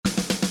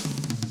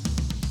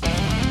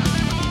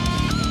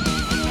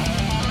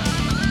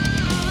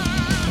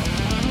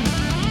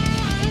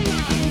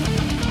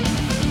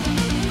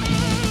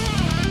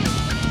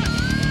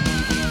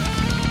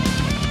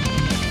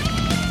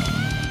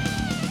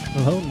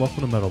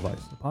welcome to Metal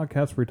Vice, the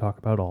podcast where we talk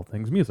about all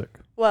things music.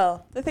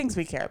 Well, the things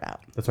we care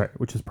about. That's right,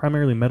 which is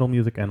primarily metal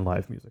music and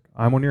live music.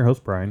 I'm one of your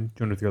hosts, Brian,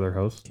 joined with your other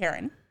host,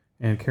 Karen.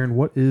 And Karen,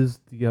 what is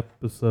the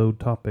episode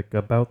topic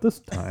about this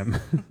time?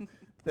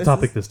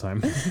 This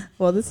time.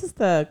 Well, this is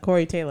the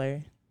Corey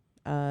Taylor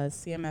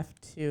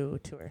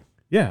CMF2 tour.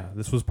 Yeah,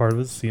 this was part of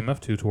his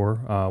CMF2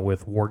 tour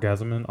with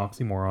Wargasm and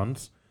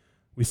Oxymorrons.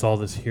 We saw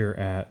this here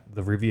at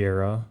the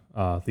Riviera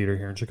Theatre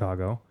here in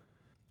Chicago.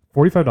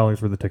 $45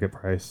 for the ticket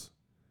price,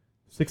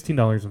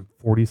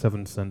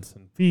 $16.47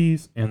 in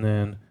fees, and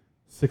then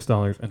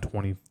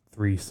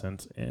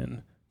 $6.23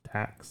 in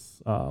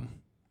tax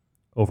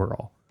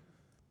overall.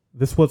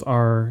 This was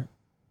our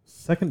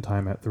second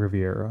time at the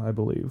Riviera, I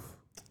believe.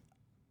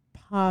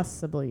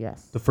 Possibly,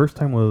 yes. The first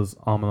time was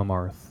Amon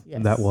Amarth. Yes.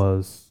 And that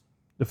was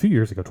a few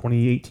years ago,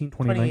 2018,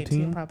 2019?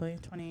 2018, probably.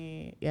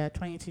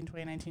 2018,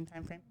 2019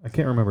 timeframe. I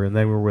can't remember. And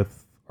they were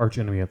with Arch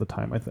Enemy at the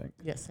time, I think.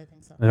 Yes, I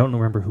think so. I don't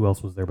remember who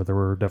else was there, but there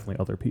were definitely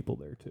other people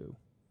there, too.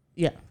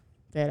 Yeah,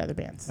 they had other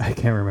bands. I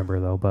can't remember,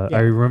 though, but yeah.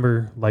 I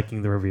remember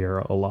liking the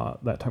Riviera a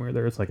lot that time we were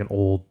there. It's like an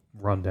old,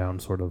 rundown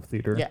sort of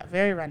theater. Yeah,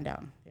 very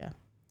rundown, yeah.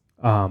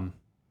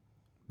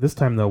 This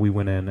time, though, we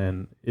went in,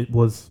 and it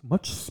was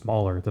much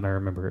smaller than I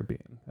remember it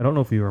being. I don't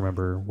know if you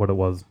remember what it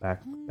was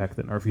back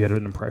then, or if you had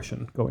an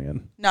impression going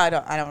in. No, I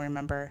don't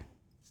remember,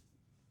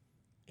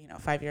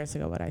 5 years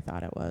ago what I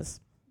thought it was.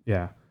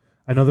 Yeah.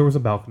 I know there was a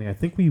balcony. I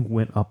think we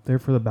went up there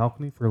for the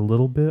balcony for a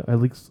little bit.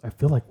 At least I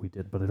feel like we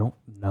did, but I don't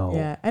know.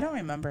 Yeah, I don't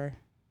remember,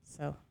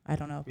 so I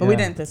don't know. But we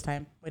didn't this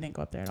time. We didn't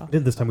go up there at all.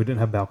 This time we didn't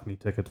have balcony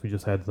tickets. We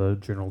just had the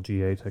general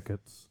GA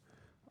tickets.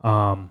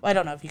 Well, I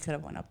don't know if you could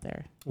have went up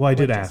there. Well, I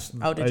did ask.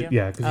 Oh, did you?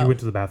 Yeah, because you went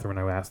to the bathroom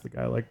and I asked the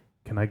guy, like,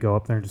 can I go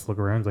up there and just look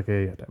around? He's like,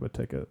 hey, you have to have a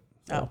ticket.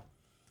 So,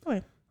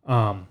 okay.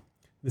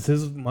 This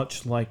is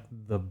much like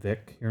the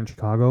Vic here in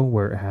Chicago,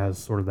 where it has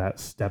sort of that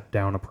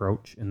step-down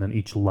approach, and then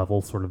each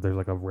level sort of there's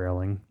like a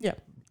railing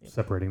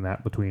separating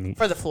that between each.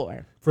 For the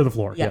floor. For the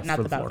floor, yeah, yes. not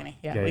for the balcony.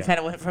 Floor. Yeah, we kind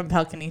of went from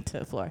balcony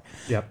to floor.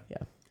 Yep.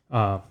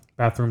 Yeah.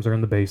 Bathrooms are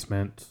in the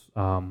basement.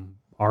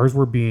 Ours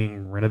were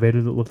being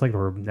renovated. It looked like they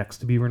were next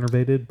to be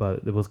renovated,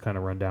 but it was kind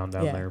of run down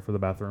there for the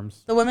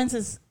bathrooms. The women's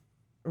is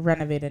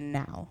renovated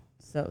now,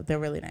 so they're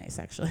really nice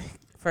actually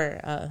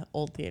for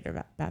old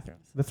theater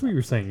bathrooms. That's what you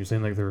were saying. You're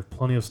saying like there were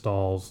plenty of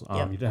stalls.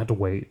 You didn't have to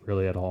wait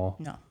really at all.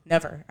 No,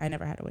 never. I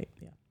never had to wait.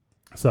 Yeah.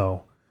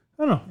 So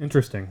I don't know.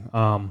 Interesting.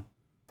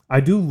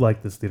 I do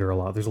like this theater a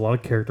lot. There's a lot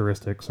of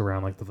characteristics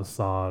around like the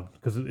facade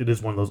because it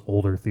is one of those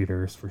older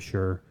theaters for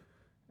sure,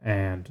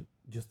 and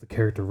just the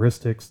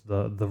characteristics,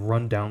 the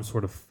rundown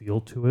sort of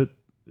feel to it.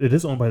 It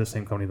is owned by the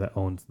same company that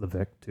owns the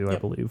Vic too, I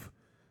believe.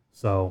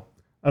 So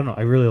I don't know.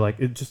 I really like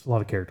it. Just a lot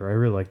of character. I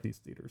really like these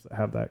theaters that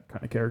have that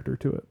kind of character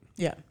to it.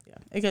 Yeah, yeah.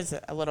 It gives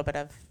a little bit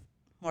of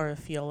more of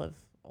a feel of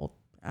old.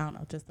 I don't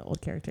know, just the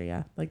old character.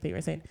 Yeah, like they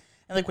were saying.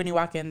 And like when you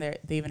walk in there,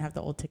 they even have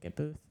the old ticket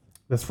booth.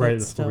 That's right.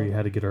 That's where we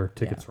had to get our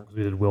tickets from because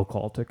we did will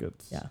call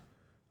tickets. Yeah.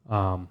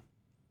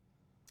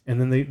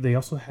 And then they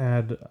also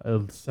had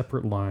a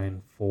separate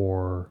line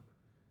for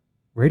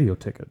radio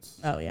tickets.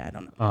 Oh yeah, I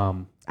don't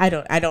know.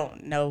 I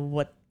don't know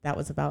what that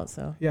was about.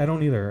 So yeah, I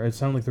don't either. It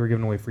sounded like they were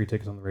giving away free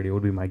tickets on the radio.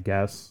 Would be my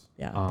guess.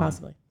 Yeah,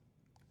 possibly.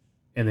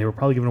 And they were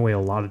probably giving away a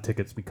lot of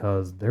tickets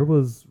because there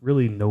was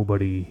really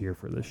nobody here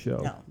for this show,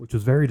 which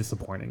was very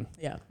disappointing.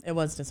 Yeah, it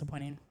was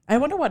disappointing. I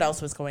wonder what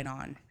else was going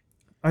on.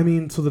 I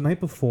mean, so the night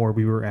before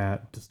we were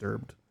at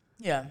Disturbed.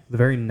 Yeah. The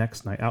very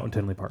next night out in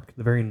Tinley Park.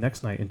 The very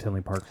next night in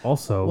Tinley Park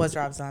also was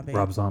Rob Zombie.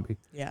 Rob Zombie.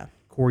 Yeah.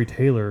 Corey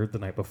Taylor the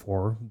night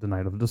before, the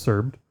night of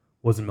Disturbed,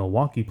 was in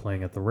Milwaukee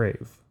playing at the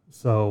Rave.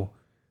 So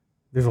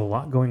there's a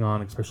lot going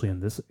on, especially in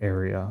this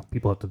area.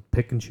 People have to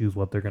pick and choose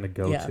what they're going to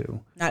go to.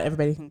 Not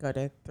everybody can go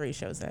to 3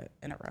 shows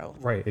in a row.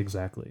 Right,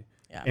 exactly.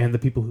 Yeah. And the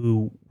people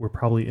who were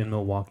probably in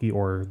Milwaukee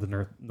or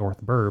the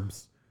North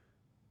Burbs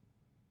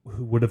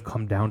who would have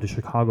come down to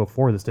Chicago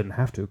for this didn't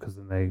have to because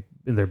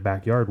in their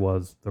backyard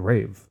was the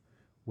Rave,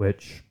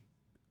 which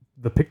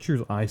the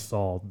pictures I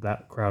saw,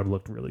 that crowd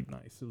looked really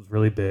nice. It was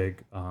really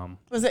big.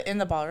 Was it in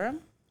the ballroom?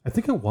 I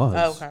think it was.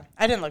 Oh, okay.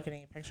 I didn't look at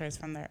any pictures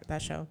from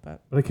that show,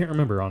 but I can't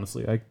remember,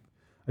 honestly.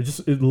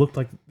 It looked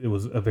like it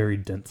was a very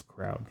dense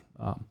crowd,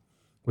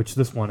 which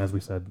this one, as we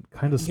said,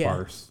 kind of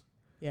sparse.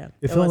 Yeah.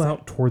 It fell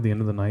out toward the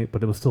end of the night,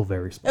 but it was still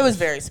very sparse. It was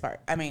very sparse.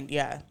 I mean,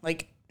 yeah.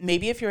 Like,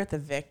 maybe if you were at the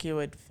Vic, you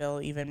would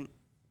feel even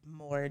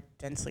more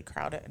densely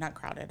crowded. Not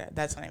crowded.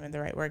 That's not even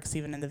the right word, because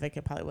even in the Vic,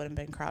 it probably wouldn't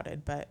have been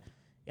crowded. But,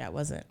 yeah, it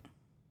wasn't.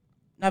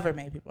 Never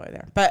many people were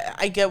there. But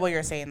I get what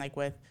you're saying, like,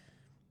 with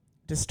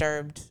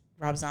Disturbed,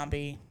 Rob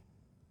Zombie,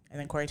 and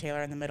then Corey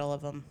Taylor in the middle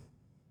of them.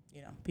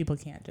 People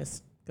can't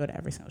just go to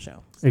every single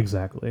show.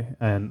 Exactly.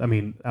 And, I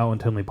mean, out in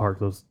Tinley Park,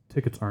 those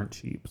tickets aren't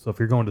cheap. So if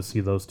you're going to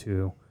see those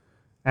two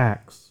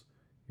acts,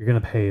 you're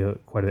going to pay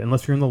quite a bit.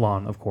 Unless you're in the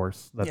lawn, of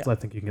course. I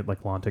think you can get,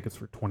 like, lawn tickets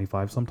for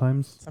 $25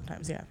 sometimes.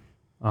 Sometimes, yeah.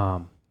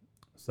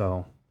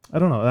 So, I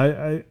don't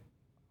know.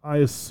 I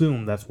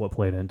assume that's what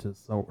played into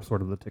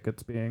sort of the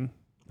tickets being...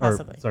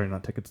 Possibly. Sorry,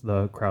 not tickets.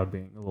 The crowd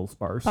being a little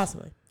sparse.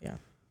 Possibly,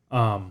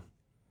 yeah.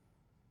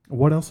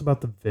 What else about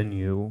the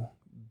venue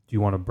do you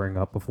want to bring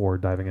up before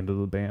diving into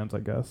the bands, I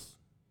guess?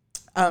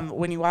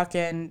 When you walk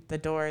in the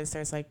doors,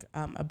 there's like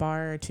a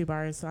bar or 2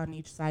 bars on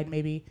each side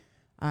maybe.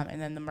 And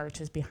then the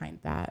merch is behind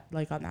that,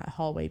 like on that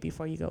hallway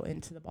before you go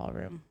into the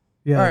ballroom.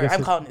 Yeah, or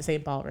I'm calling it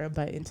same ballroom,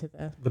 but into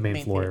the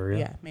main floor area.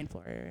 Yeah, main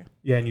floor area.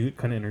 Yeah, and you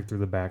kind of enter through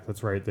the back.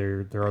 That's right.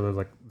 There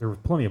were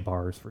plenty of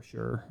bars for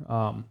sure.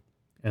 And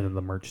then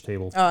the merch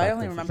tables. Oh, I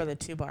only remember the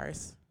 2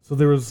 bars. So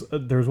there was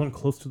one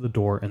close to the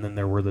door, and then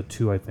there were the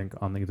 2 I think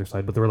on the either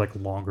side, but there were like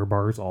longer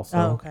bars also.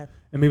 Oh, okay.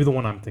 And maybe the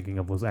one I'm thinking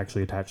of was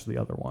actually attached to the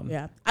other one.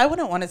 Yeah, I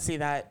wouldn't want to see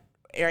that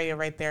area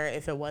right there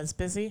if it was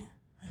busy,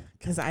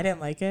 because I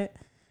didn't like it.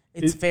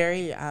 It's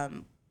very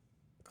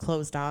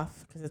closed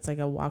off because it's like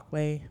a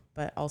walkway,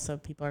 but also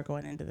people are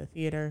going into the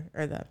theater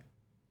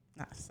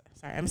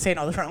sorry, I'm saying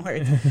all the wrong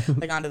words,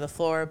 like onto the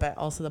floor, but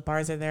also the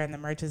bars are there and the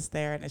merch is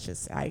there, and it's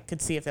just, I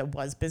could see if it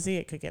was busy,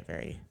 it could get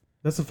very.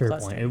 That's a fair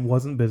point. It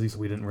wasn't busy, so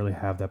we didn't really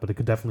have that, but it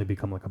could definitely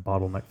become like a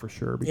bottleneck for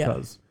sure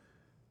because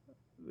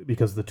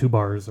the 2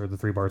 bars or the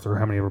 3 bars or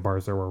how many ever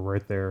bars there were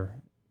right there,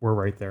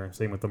 and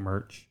same with the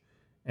merch.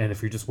 And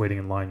if you're just waiting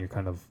in line,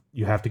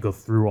 you have to go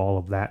through all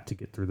of that to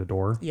get through the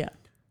door. Yeah.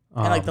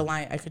 And like the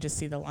line, I could just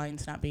see the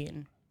lines not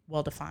being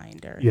well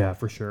defined or. Yeah,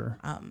 for sure.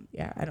 I'm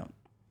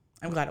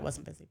glad it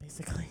wasn't busy,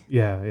 basically.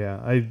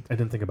 Yeah. I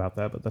didn't think about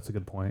that, but that's a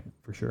good point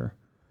for sure.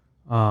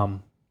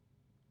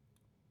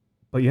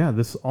 But yeah,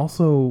 this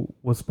also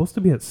was supposed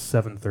to be at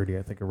 7:30,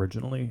 I think,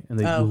 originally, and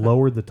they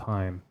lowered the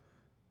time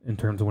in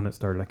terms of when it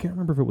started. I can't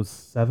remember if it was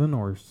 7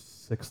 or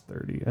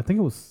 6:30. I think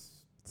it was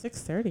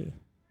 6:30.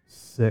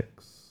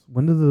 6.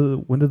 When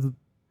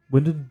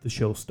did the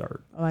show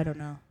start? Oh, I don't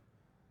know.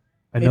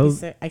 I know.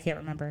 I can't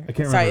remember.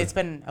 Sorry, remember. It's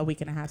been a week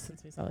and a half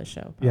since we saw the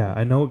show. Probably. Yeah,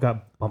 I know it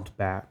got bumped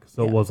back,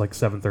 so it was like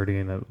 7:30,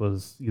 and it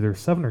was either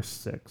 7 or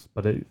 6,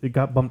 but it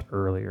got bumped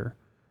earlier.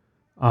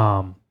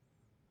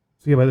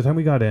 So yeah, by the time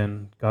we got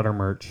in, got our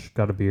merch,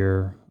 got a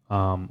beer,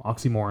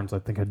 Oxymorrons I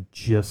think had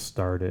just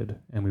started,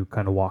 and we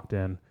kind of walked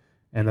in,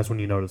 and that's when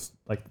you noticed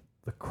like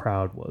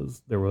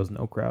there was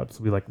no crowd,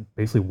 so we like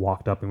basically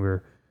walked up, and we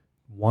were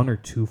 1 or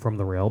 2 from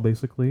the rail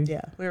basically.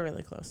 Yeah, we were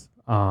really close.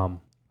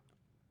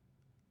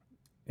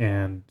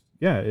 And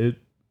yeah, it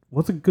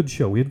was a good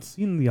show. We had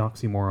seen the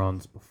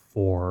Oxymorrons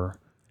before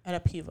at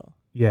Upheaval.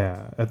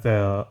 Yeah, at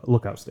the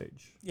Lookout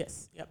stage.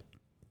 Yes. Yep.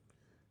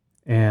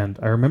 And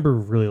I remember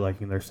really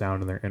liking their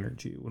sound and their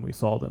energy when we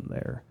saw them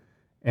there.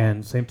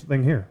 And same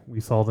thing here.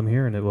 We saw them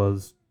here, and it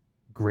was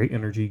great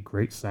energy,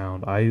 great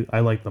sound. I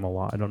liked them a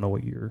lot. I don't know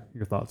what your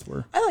thoughts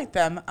were. I like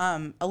them.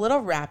 A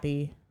little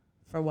rappy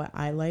for what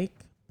I like,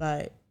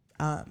 but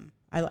I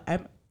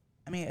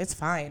mean, it's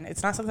fine.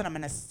 It's not something I'm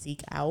going to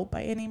seek out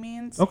by any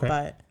means. Okay.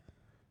 But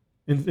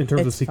in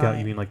terms of seek out,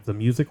 you mean like the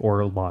music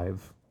or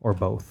live or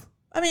both?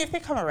 I mean, if they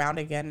come around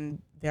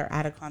again, they're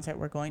at a concert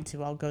we're going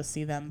to, I'll go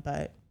see them.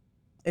 But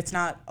it's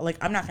not like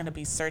I'm not going to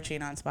be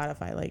searching on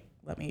Spotify like,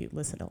 let me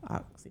listen to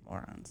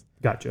Oxymorrons.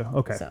 Gotcha.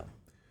 Okay. So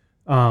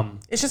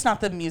it's just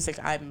not the music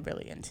I'm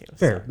really into.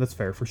 Fair. So. That's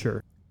fair for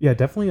sure. Yeah,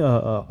 definitely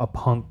a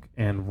punk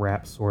and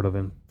rap sort of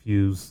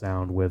infused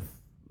sound with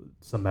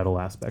some metal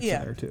aspects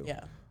in there too.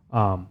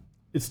 Yeah.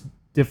 It's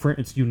different.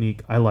 It's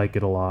unique. I like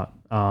it a lot.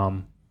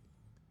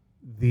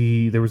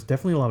 There was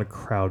definitely a lot of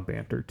crowd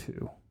banter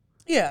too.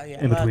 Yeah.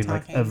 In between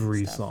like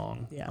every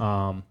song.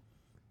 Yeah.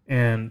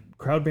 And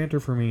crowd banter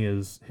for me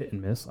is hit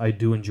and miss. I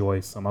do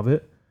enjoy some of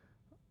it.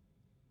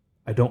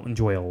 I don't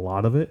enjoy a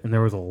lot of it, and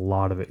there was a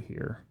lot of it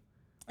here.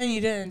 And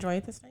you didn't enjoy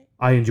it this night?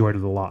 I enjoyed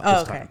it a lot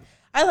this time.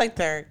 I liked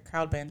their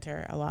crowd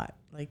banter a lot.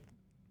 Like,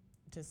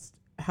 just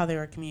how they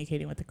were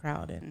communicating with the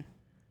crowd and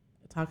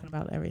talking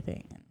about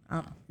everything. And I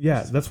don't know.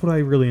 Yeah, that's what I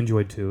really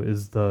enjoyed too,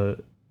 is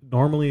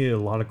normally a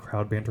lot of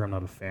crowd banter I'm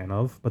not a fan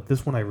of, but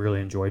this one I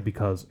really enjoyed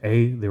because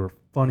A, they were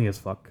funny as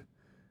fuck.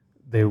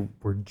 They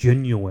were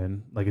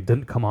genuine. Like, it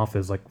didn't come off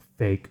as like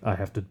fake, I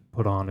have to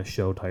put on a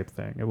show type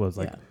thing. It was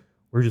like,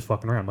 we're just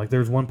fucking around. Like,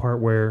 there's one part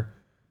where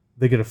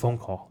they get a phone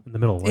call in the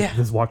middle. Like,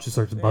 this watch just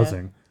starts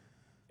buzzing.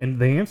 And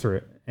they answer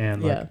it.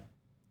 And like,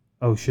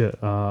 oh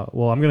shit,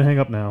 well, I'm going to hang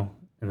up now.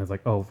 And it's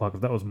like, oh fuck,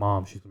 if that was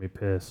mom, she's going to be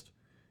pissed.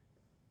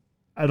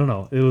 I don't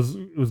know. It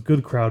was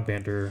good crowd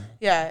banter.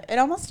 Yeah, it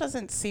almost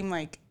doesn't seem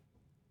like,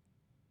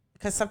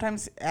 because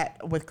sometimes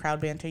with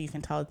crowd banter, you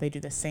can tell that they do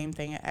the same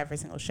thing at every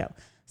single show.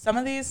 Some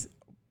of these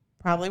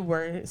probably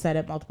were said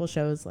at multiple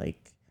shows,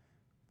 like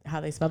how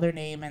they spell their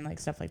name and like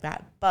stuff like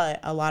that. But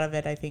a lot of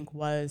it, I think,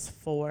 was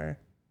for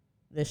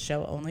this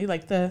show only,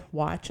 like the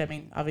watch. I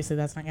mean, obviously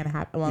that's not going to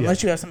happen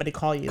unless you have somebody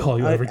call you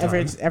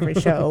every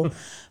show.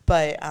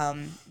 But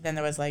then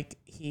there was like,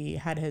 he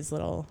had his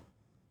little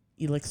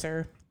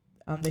elixir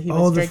that he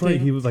was drinking. That's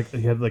right. He was like,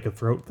 he had like a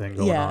throat thing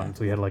going on.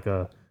 So he had like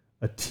a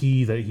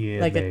tea that he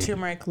had made. A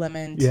turmeric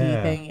lemon tea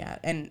thing. Yeah.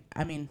 And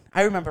I mean,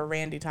 I remember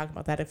Randy talking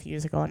about that a few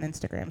years ago on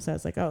Instagram. So I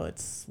was like, oh,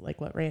 it's like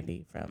what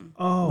Randy from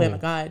Lamb of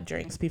God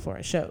drinks before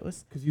his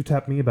shows. Because you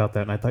tapped me about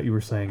that, and I thought you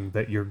were saying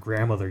that your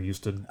grandmother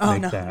used to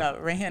make that. No,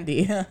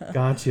 Randy.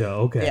 Gotcha.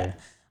 Okay.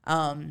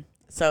 Yeah.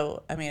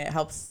 So I mean, it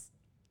helps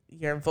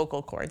your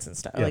vocal cords and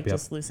stuff,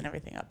 just loosen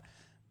everything up.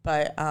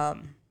 But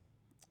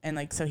And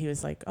like, so he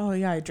was like, oh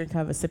yeah, I drink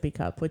out of a sippy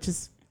cup, which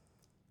is,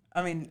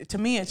 I mean, to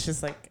me, it's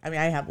just like, I mean,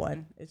 I have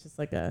one. It's just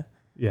like a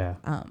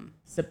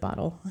sip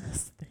bottle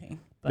thing.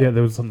 But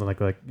there was something like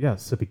yeah,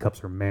 sippy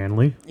cups are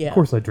manly. Yeah. Of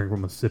course I drink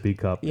from a sippy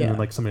cup. Yeah. And then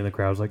like somebody in the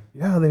crowd was like,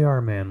 yeah, they are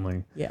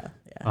manly. Yeah.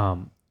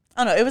 I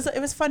don't know.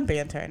 It was fun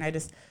banter, and I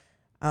just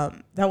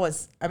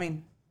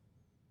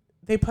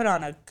they put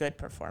on a good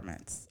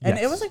performance, and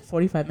it was like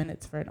 45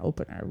 minutes for an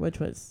opener, which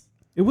was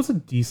it was a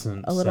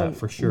decent a little set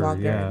for sure.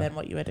 longer than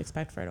what you would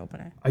expect for an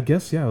opener. I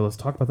guess let's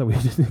talk about that. We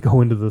didn't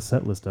go into the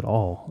set list at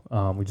all.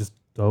 We just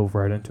dove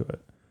right into it.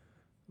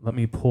 Let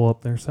me pull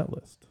up their set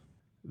list.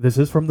 This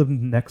is from the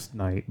next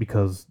night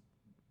because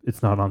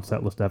it's not on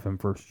Setlist FM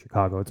for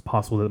Chicago. It's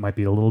possible that it might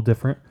be a little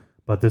different,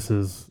 but this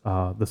is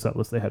the set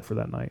list they had for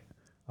that night.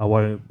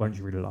 Why don't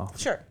you read it off?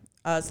 Sure.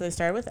 So they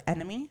started with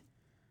Enemy,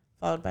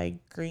 followed by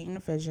Green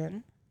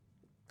Vision,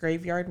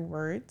 Graveyard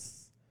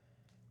Words,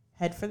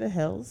 Head for the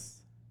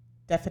Hills,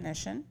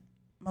 Definition,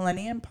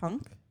 Millennium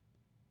Punk,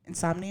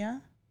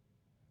 Insomnia,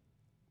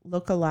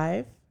 Look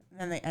Alive, and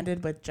then they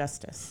ended with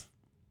Justice.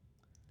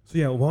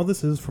 So while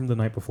this is from the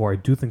night before, I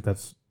do think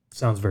that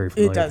sounds very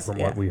familiar from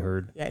what we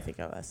heard. Yeah, I think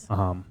it was.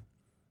 I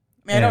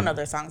don't know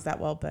their songs that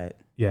well, but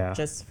yeah,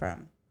 just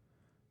from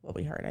what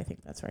we heard, I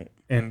think that's right.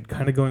 And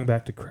kind of going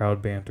back to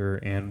crowd banter,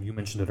 and you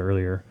mentioned it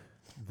earlier,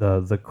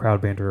 the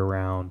crowd banter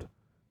around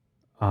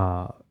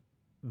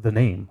the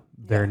name.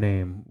 Their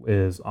name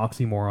is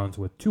Oxymorrons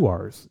with 2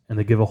 R's, and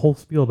they give a whole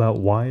spiel about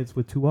why it's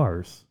with 2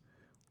 R's.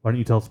 Why don't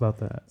you tell us about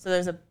that? So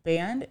there's a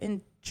band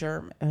in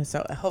Germany.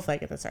 So hopefully I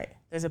get this right.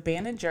 There's a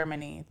band in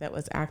Germany that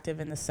was active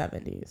in the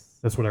 70s.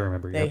 That's what I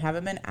remember. They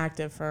haven't been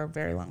active for a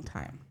very long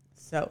time.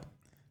 So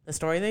the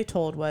story they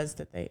told was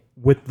that they...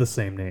 With the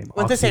same name.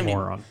 With the same name.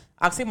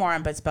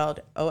 Oxymoron, but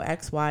spelled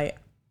Oxymorons.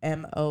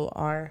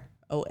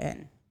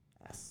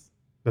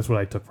 That's what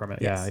I took from it.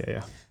 Yes.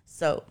 Yeah.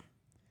 So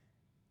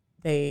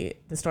the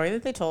story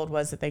that they told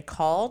was that they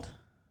called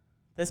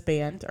this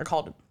band, or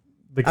called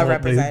a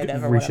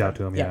representative, or reach out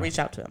to him. Reach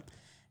out to him,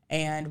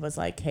 and was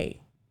like, hey,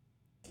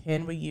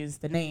 can we use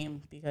the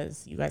name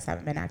because you guys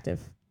haven't been active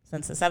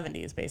since the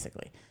 70s,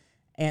 basically.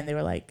 And they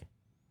were like,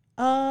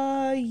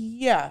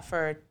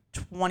 for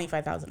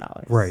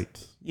 $25,000.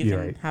 Right. You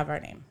can have our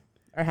name,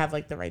 or have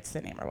like the rights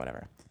to the name or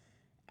whatever.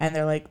 And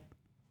they're like,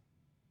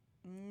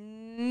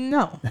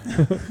 no.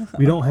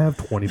 We don't have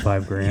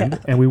 25 grand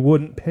and we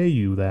wouldn't pay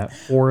you that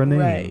for a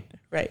name.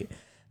 Right.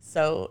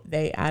 So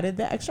they added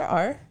the extra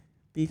R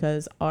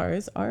because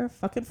R's are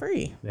fucking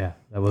free. Yeah,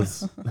 that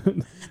was...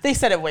 They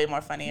said it way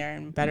more funnier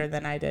and better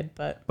than I did,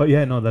 but... But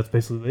yeah, no, that's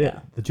basically it,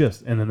 the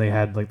gist. And then they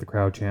had like the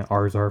crowd chant,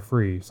 R's are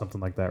free,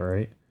 something like that,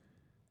 right?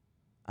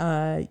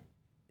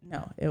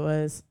 No, it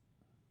was...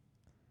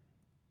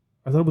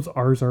 I thought it was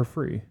R's are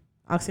free.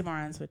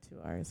 Oxymorons with 2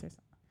 R's or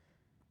something.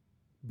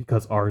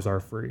 Because R's are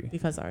free.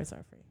 Because R's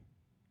are free.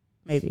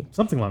 Maybe.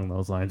 Something along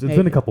those lines. It's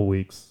been a couple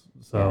weeks,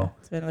 so... Yeah,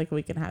 it's been like a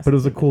week and a half. But it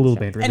was a cool little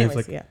banter.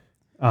 Anyways,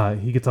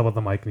 he gets up on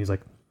the mic and he's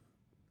like,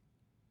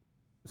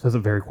 says it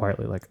very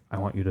quietly, like, I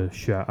want you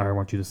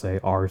to say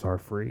R's are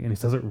free. And he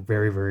says it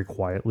very, very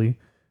quietly.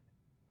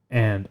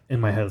 And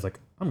in my head, it's like,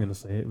 I'm going to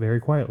say it very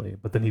quietly.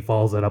 But then he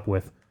follows that up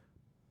with,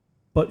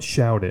 but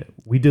shout it.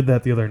 We did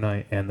that the other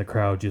night, and the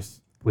crowd just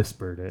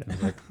whispered it.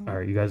 And like, all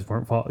right, you guys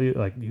weren't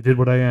like, you did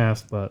what I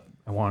asked, but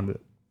I wanted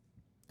it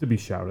to be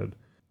shouted.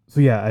 So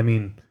yeah, I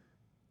mean,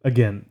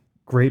 again,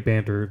 great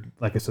banter.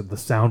 Like I said, the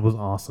sound was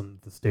awesome.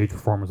 The stage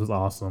performance was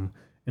awesome.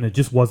 And it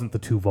just wasn't the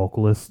two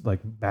vocalists like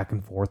back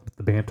and forth with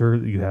the banter.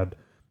 You had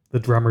the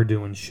drummer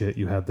doing shit.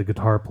 You had the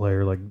guitar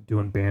player like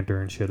doing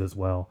banter and shit as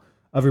well.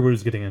 Everybody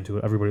was getting into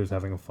it. Everybody was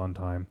having a fun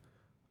time.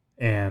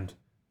 And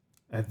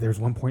there's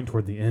one point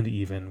toward the end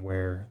even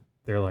where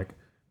they're like,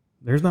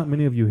 there's not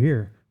many of you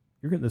here.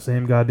 You're getting the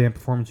same goddamn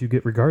performance you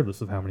get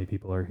regardless of how many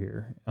people are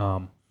here.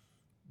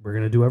 We're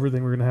going to do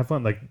everything. We're going to have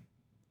fun. Like,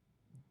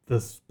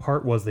 this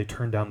part was they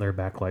turn down their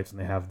backlights and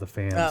they have the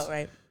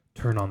fans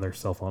turn on their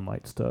cell phone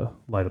lights to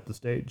light up the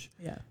stage.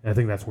 Yeah. And I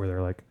think that's where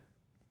they're like,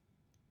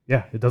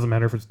 yeah, it doesn't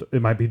matter if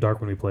it might be dark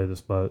when we play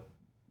this, but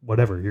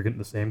whatever. You're getting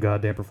the same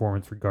goddamn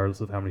performance regardless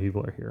of how many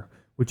people are here,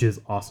 which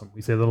is awesome.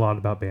 We say that a lot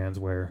about bands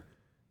where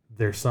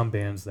there's some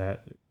bands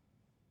that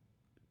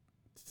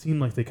seem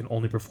like they can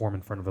only perform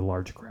in front of a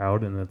large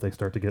crowd, and that they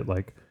start to get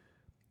like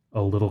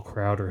a little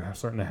crowd or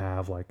starting to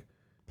have like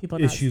people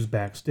issues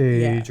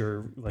backstage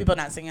or like people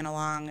not singing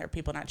along or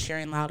people not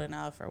cheering loud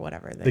enough or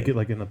whatever. They get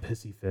like in a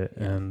pissy fit.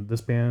 Yeah. And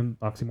this band,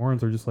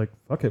 Oxymorrons, are just like,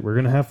 fuck it, we're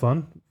going to have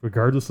fun.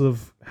 Regardless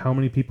of how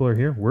many people are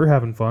here, we're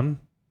having fun.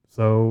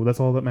 So that's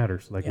all that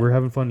matters. Like, we're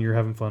having fun, you're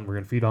having fun, we're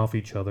going to feed off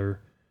each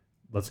other.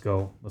 Let's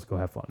go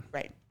have fun.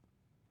 Right.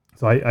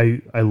 So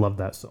I love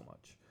that so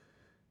much.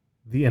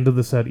 The end of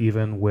the set,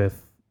 even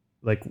with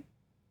like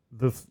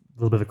the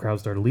little bit of crowd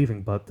started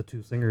leaving, but the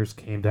two singers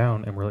came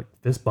down and were like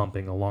fist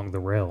bumping along the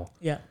rail.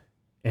 Yeah.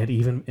 And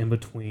even in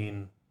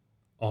between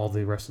all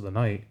the rest of the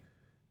night,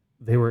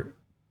 they were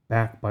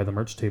back by the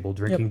merch table,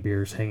 drinking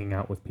beers, hanging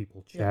out with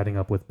people, chatting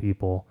up with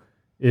people.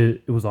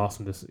 It was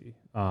awesome to see.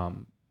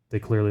 They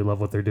clearly love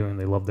what they're doing.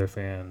 They love their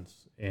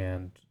fans,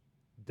 and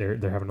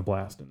they're having a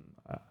blast, and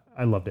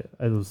I loved it.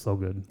 It was so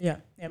good. Yeah,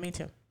 me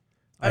too.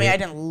 I mean, I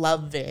didn't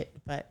love it,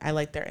 but I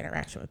liked their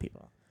interaction with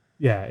people.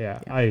 Yeah.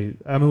 I'm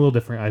a little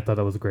different. I thought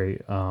that was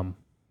great. I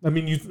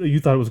mean, you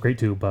thought it was great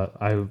too, but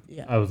I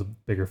was a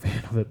bigger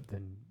fan of it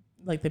than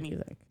like the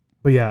music.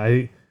 But yeah,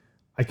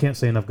 I can't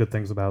say enough good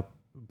things about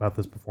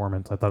this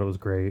performance. I thought it was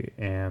great,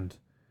 and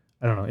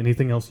I don't know,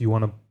 anything else you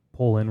want to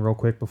pull in real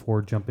quick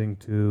before jumping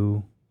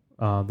to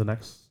the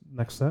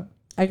next set?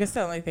 I guess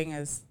the only thing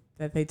is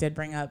that they did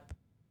bring up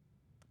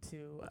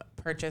to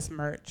purchase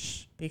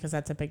merch, because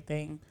that's a big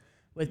thing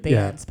with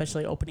bands,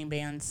 especially opening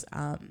bands.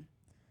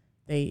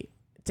 They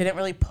didn't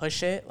really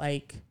push it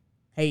like,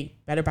 hey,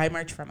 better buy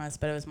merch from us,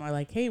 but it was more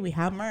like, hey, we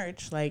have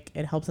merch, like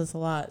it helps us a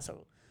lot.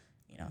 So,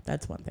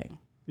 that's one thing.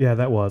 Yeah,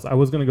 that was. I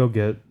was gonna go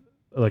get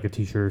like a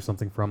t-shirt or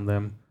something from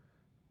them,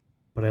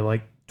 but I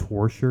like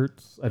tour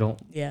shirts. I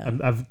don't. Yeah.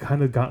 I've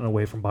kind of gotten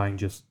away from buying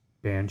just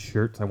band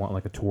shirts. I want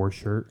like a tour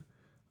shirt.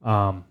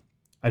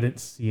 I didn't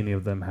see any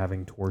of them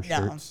having tour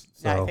shirts.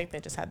 No, So. I think they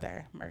just had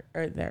their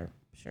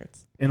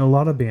shirts. And a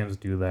lot of bands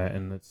do that,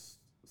 and it's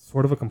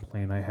sort of a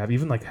complaint I have.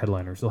 Even like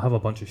headliners, they'll have a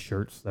bunch of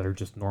shirts that are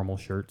just normal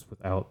shirts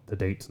without the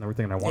dates and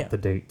everything, and I want the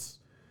dates.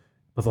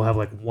 But they'll have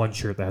like one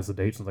shirt that has the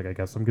dates, and it's like, I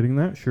guess I'm getting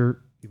that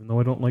shirt, even though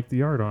I don't like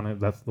the art on it.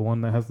 That's the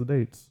one that has the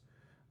dates.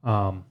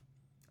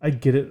 I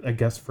get it, I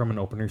guess, from an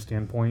opener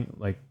standpoint.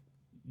 Like,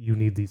 you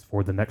need these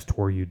for the next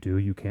tour you do.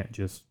 You can't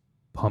just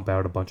pump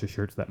out a bunch of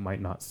shirts that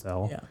might not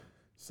sell. Yeah.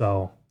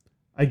 So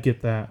I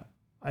get that.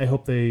 I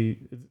hope their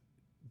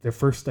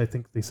first, I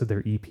think they said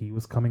their EP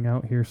was coming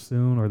out here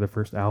soon, or their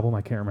first album.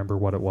 I can't remember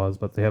what it was,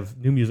 but they have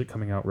new music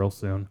coming out real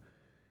soon.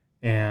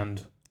 And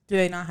do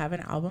they not have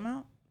an album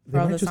out? They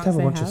might just have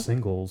a bunch of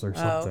singles or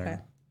something. Oh, okay.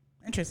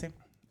 Interesting.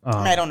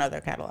 I don't know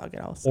their catalog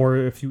at all. So.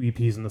 Or a few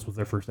EPs, and this was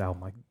their first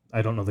album.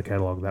 I don't know the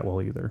catalog that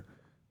well either.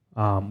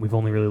 We've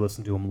only really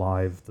listened to them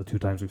live the 2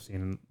 times we've seen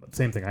them.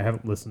 Same thing, I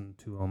haven't listened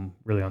to them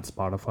really on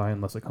Spotify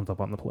unless it comes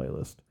up on the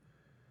playlist.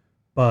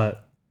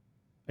 But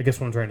I guess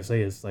what I'm trying to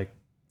say is, like,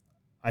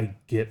 I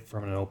get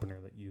from an opener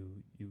that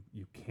you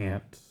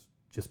can't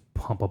just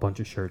pump a bunch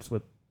of shirts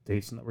with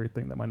dates and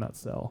everything that might not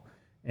sell.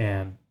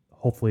 And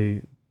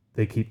hopefully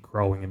they keep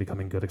growing and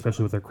becoming good,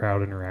 especially with their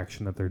crowd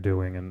interaction that they're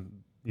doing and,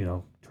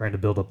 trying to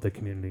build up the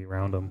community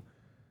around them.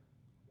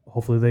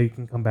 Hopefully they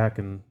can come back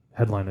and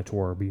headline a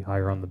tour or be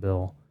higher on the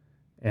bill.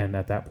 And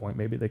at that point,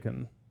 maybe they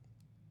can,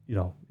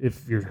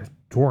 if you're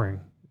touring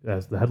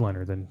as the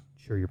headliner, then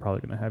sure, you're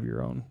probably going to have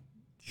your own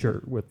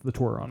shirt with the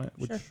tour on it,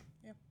 which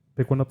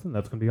pick one up, then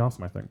that's going to be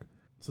awesome, I think.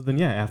 So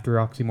then, after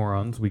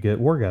Oxymorrons, we get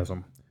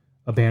Wargasm,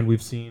 a band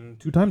we've seen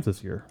 2 times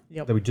this year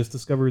that we just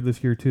discovered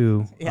this year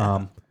too,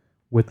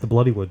 with the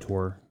Bloodywood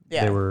tour.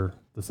 Yeah. They were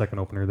the second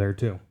opener there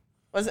too.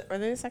 Were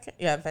they the second?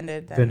 Yeah,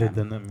 Vended. Then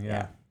them,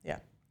 yeah.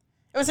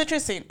 It was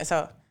interesting.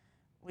 So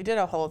we did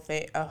a whole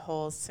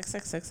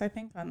 666, I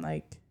think, on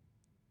like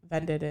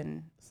Vended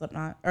and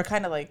Slipknot, or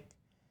kind of like.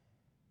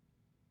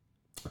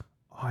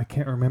 I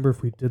can't remember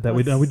if we did that.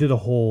 We did a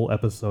whole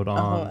episode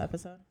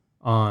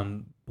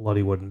on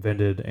Bloodywood and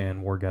Vended,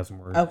 and Wargasm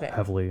were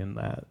heavily in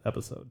that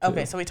episode too.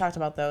 Okay, so we talked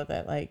about though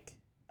that like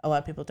a lot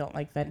of people don't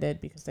like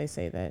Vended because they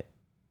say that.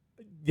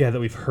 Yeah,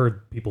 that we've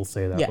heard people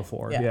say that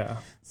before. Yeah.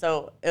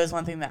 So it was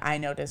one thing that I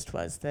noticed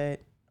was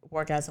that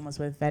Wargasm was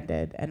with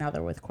Vended, and now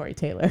they're with Corey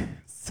Taylor.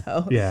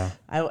 So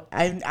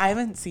I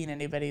haven't seen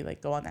anybody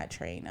like go on that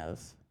train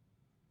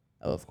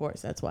of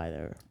course that's why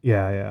they're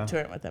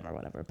touring with them or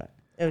whatever. But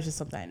it was just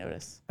something I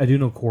noticed. I do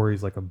know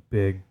Corey's like a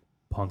big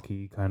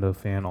punky kind of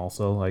fan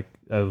also. Like,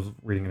 I was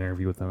reading an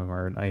interview with him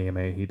or an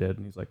AMA he did,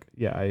 and he's like,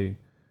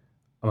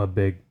 I'm a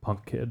big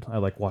punk kid. I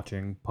like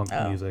watching punk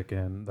music,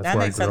 and that's where I grew up. That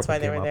makes sense why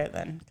they were there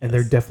then. And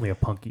they're definitely a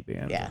punky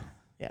band. Yeah.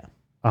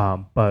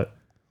 But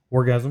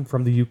Wargasm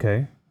from the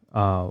UK.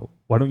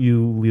 Why don't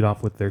you lead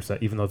off with their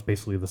set, even though it's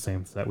basically the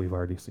same set we've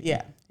already seen?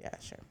 Yeah,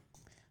 sure.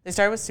 They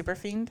started with Super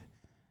Fiend,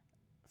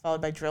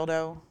 followed by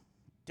Drildo,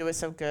 Do It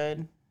So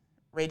Good,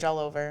 Rage All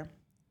Over,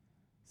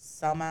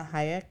 Salma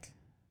Hayek,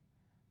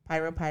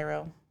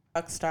 Pyro,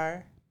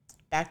 Buckstar,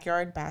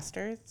 Backyard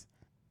Bastards,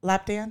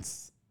 Lap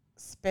Dance,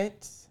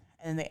 Spit,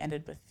 and then they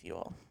ended with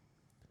Fuel,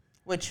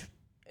 which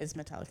is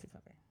Metallica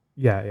cover.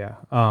 Yeah.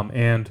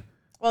 And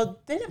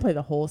well, they didn't play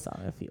the whole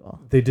song of Fuel.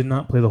 They did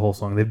not play the whole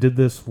song. They did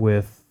this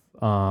with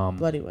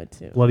Bloodywood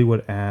too.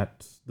 Bloodywood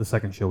at the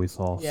second show we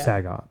saw,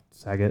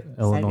 Saget,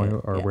 Illinois,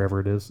 or wherever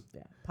it is.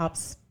 Yeah,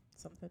 Pops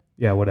something.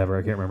 Yeah, whatever.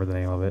 I can't remember the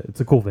name of it.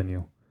 It's a cool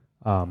venue.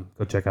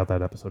 Go check out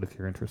that episode if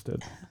you're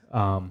interested.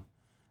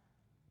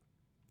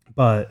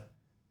 But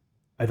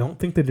I don't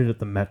think they did it at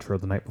the Metro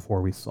the night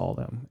before we saw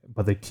them,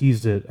 but they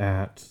teased it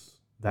at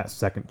that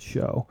second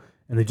show,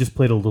 and they just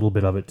played a little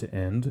bit of it to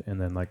end,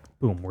 and then like,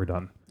 boom, we're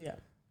done. Yeah.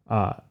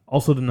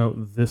 Also to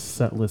note, this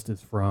set list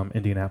is from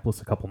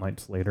Indianapolis a couple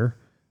nights later,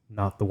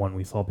 not the one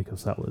we saw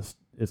because that list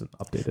isn't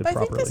updated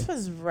properly. I think this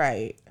was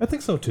right. I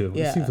think so too.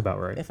 Yeah, it seems about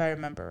right. If I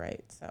remember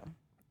right. So.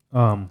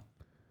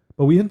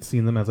 But we hadn't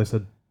seen them, as I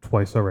said,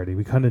 twice already.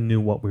 We kind of knew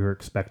what we were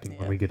expecting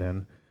when we get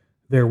in.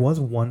 There was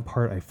one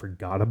part I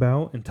forgot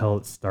about until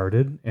it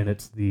started, and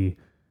it's the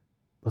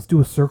let's do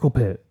a circle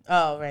pit.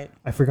 Oh, right.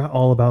 I forgot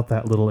all about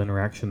that little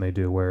interaction they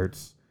do where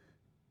it's,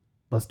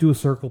 let's do a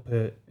circle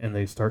pit, and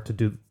they start to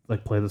do,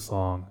 like, play the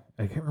song.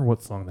 I can't remember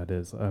what song that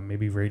is.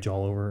 Maybe Rage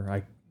All Over.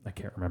 I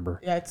can't remember.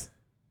 Yeah,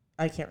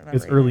 I can't remember.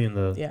 It's early in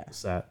the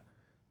set.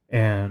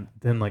 And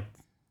then, like,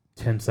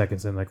 10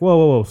 seconds in, like,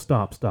 whoa,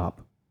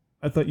 stop.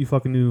 I thought you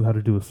fucking knew how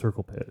to do a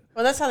circle pit.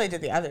 Well, that's how they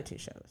did the other two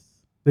shows.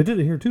 They did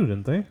it here too,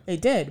 didn't they? They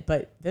did,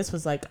 but this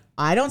was like,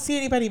 I don't see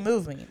anybody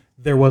moving.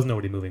 There was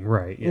nobody moving,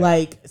 right? Yeah.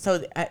 Like,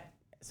 so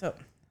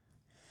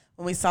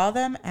when we saw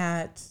them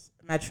at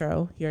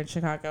Metro here in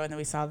Chicago, and then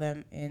we saw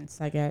them in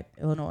Saget,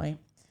 Illinois,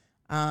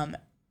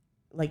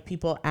 like,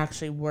 people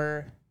actually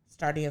were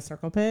starting a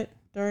circle pit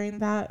during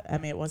that. I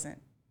mean, it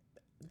wasn't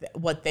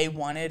what they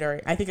wanted,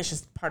 or I think it's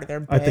just part of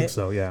their bit. I think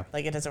so, yeah.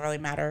 Like, it doesn't really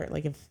matter,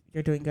 like, if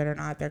you're doing good or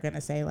not. They're gonna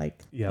say,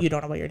 like, yep. You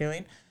don't know what you're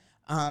doing.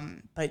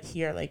 But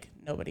here, like,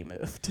 nobody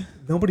moved.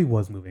 Nobody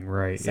was moving,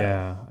 right? So,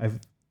 yeah.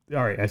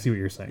 All right, I see what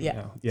you're saying. Yeah.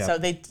 Now. Yeah. So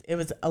it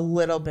was a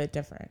little bit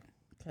different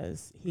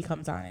because he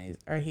comes on and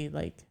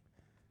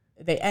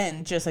they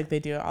end just like they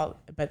do all,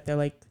 but they're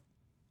like,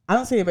 I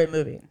don't see anybody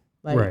moving.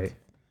 Like, right.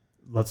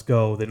 Let's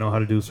go. They know how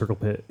to do a circle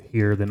pit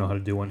here. They know how to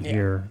do one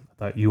here. I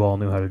thought you all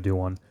knew how to do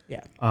one.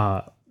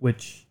 Yeah.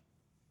 Which,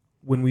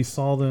 when we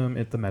saw them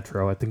at the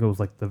Metro, I think it was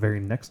like the very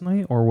next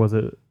night, or was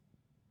it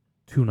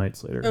 2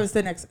 nights later? It was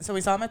the next. So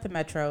we saw them at the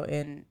Metro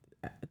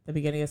at the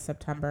beginning of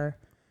September,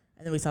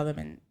 and then we saw them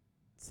in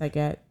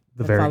Saget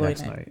the very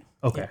next night.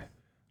 Okay.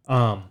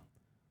 Yeah.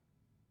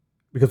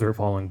 Because we were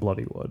following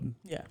Bloodywood.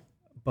 Yeah.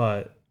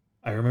 But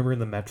I remember in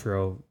the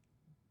Metro,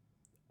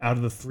 out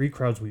of the 3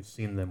 crowds we've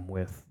seen them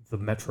with, the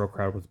Metro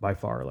crowd was by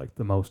far like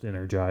the most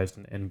energized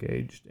and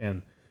engaged,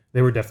 and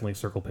they were definitely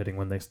circle pitting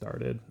when they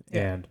started.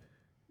 Yeah. And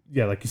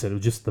yeah, like you said, it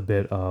was just the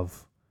bit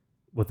of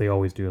what they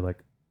always do, like,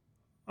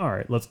 all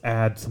right, let's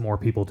add some more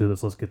people to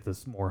this. Let's get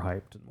this more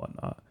hyped and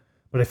whatnot.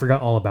 But I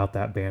forgot all about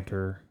that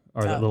banter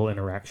or that little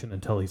interaction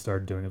until he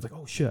started doing it. It's like,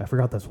 oh shit, I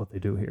forgot that's what they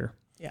do here.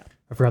 Yeah.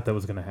 I forgot that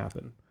was going to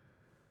happen.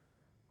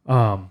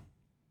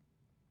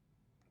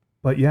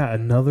 But yeah,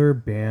 another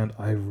band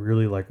I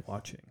really like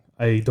watching.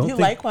 I don't. You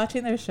like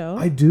watching their show?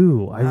 I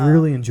do. I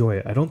really enjoy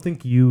it. I don't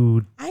think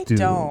you do.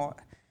 Don't.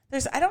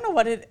 I don't know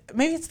what it.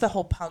 Maybe it's the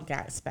whole punk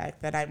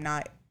aspect that I'm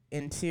not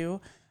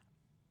into.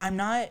 I'm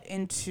not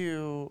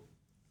into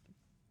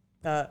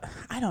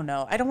I don't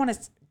know. I don't want to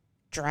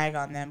drag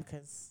on them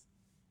because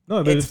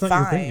no, but it's not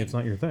your thing. It's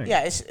not your thing.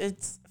 Yeah,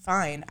 it's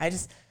fine.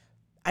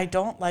 I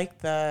don't like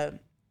the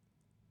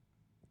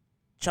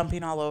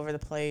jumping all over the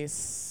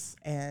place,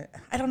 and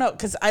I don't know,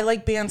 because I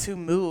like bands who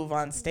move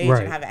on stage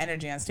and have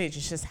energy on stage.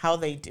 It's just how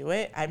they do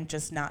it. I'm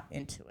just not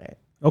into it.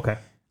 Okay.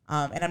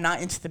 And I'm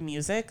not into the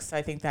music, so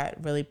I think that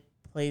really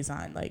plays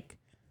on, like,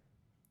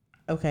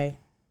 okay,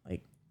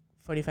 like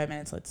 45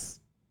 minutes, let's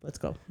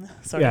go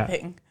sort of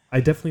thing. I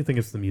definitely think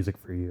it's the music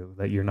for you,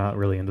 that you're not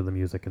really into the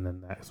music, and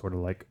then that sort of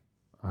like,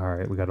 all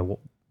right, we got to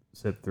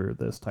sit through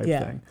this type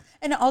thing.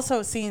 And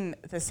also seeing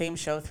the same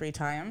show 3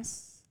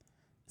 times,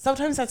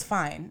 sometimes that's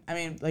fine. I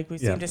mean, like, we've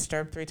seen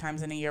Disturbed 3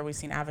 times in a year. We've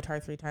seen Avatar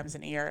 3 times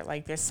in a year.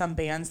 Like, there's some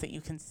bands that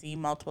you can see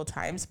multiple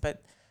times,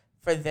 but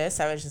for this,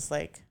 I was just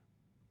like,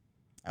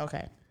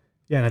 okay.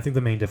 Yeah, and I think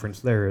the main difference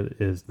there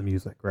is the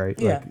music, right?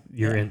 Yeah. Like,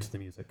 you're into the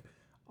music.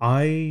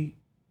 I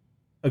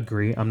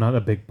agree. I'm not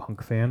a big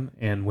punk fan,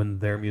 and when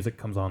their music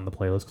comes on the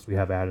playlist, because we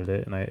have added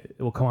it, and it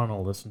will come on and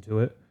I'll listen to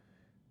it,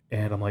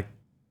 and I'm like,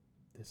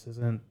 this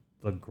isn't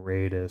the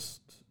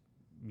greatest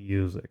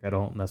music. I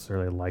don't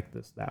necessarily like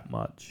this that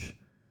much.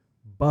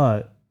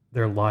 But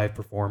their live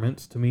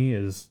performance to me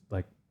is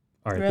like,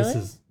 all right, this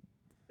is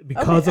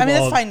because of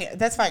that's fine.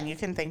 That's fine. You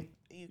can think.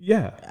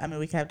 Yeah. I mean,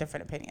 we can have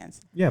different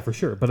opinions. Yeah, for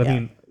sure. But I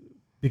mean,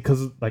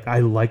 because like I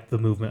like the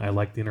movement, I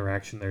like the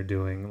interaction they're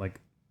doing.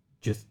 Like,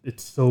 just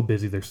it's so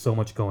busy. There's so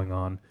much going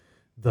on.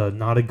 The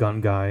Not a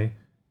Gun guy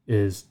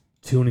is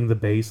tuning the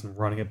bass and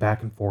running it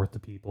back and forth to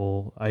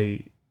people.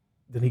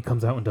 Then he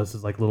comes out and does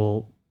his like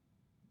little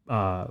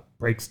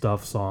break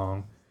stuff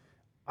song.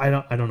 I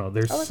don't know.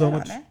 There's so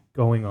much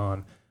going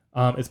on.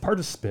 It's part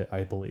of Spit,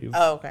 I believe.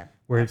 Oh, okay.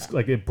 Where it's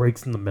like it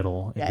breaks in the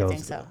middle. Yeah, I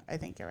think so. I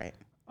think you're right.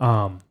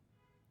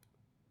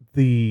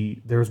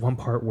 There's one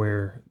part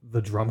where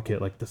the drum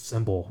kit, like the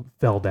cymbal,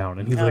 fell down,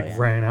 and he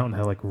ran out and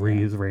had like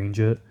rearrange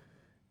it.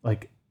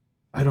 Like,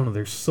 I don't know.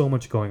 There's so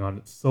much going on.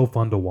 It's so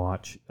fun to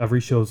watch. Every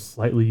show's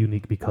slightly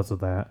unique because of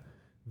that.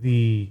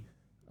 The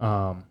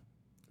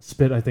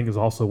Spit, I think, is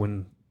also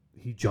when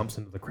he jumps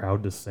into the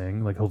crowd to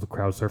sing. Like, he'll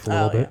crowd surf a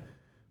little bit.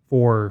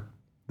 For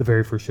the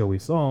very first show we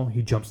saw,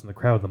 he jumps in the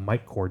crowd. The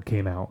mic cord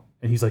came out,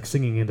 and he's like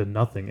singing into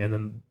nothing. And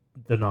then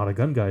the Not a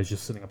Gun guy is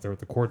just sitting up there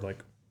with the cord,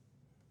 like,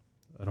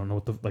 I don't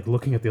know what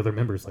looking at the other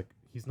members, like,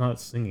 he's not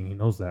singing. He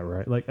knows that,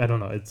 right? Like, I don't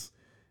know.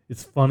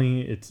 It's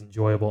funny. It's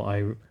enjoyable.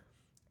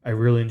 I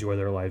really enjoy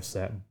their live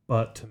set,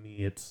 but to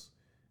me, it's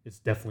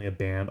definitely a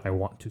band I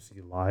want to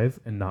see live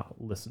and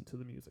not listen to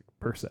the music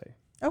per se.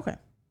 Okay.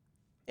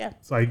 Yeah.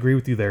 So I agree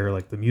with you there.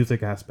 Like, the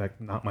music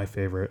aspect, not my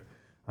favorite.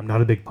 I'm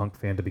not a big punk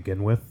fan to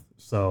begin with,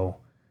 so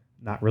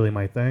not really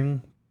my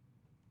thing.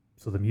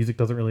 so the music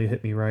doesn't really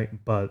hit me right,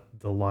 but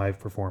the live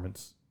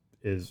performance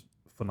is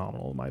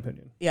phenomenal in my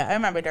opinion. Yeah, I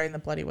remember during the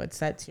Bloodywood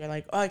sets, you're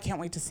like, oh, I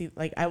can't wait to see,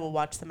 like, I will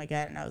watch them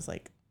again. And I was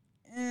like,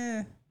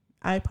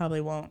 I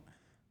probably won't.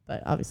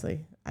 But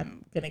obviously,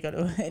 I'm going to go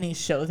to any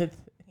show that,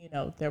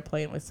 they're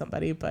playing with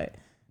somebody, but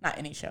not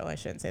any show. I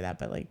shouldn't say that,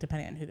 but like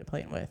depending on who they're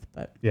playing with.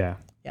 But yeah.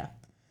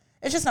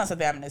 It's just not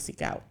something I'm going to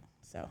seek out.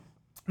 So.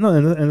 No,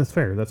 and that's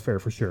fair. That's fair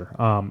for sure.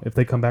 If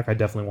they come back, I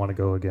definitely want to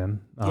go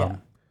again. Yeah.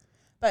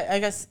 But I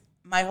guess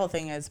my whole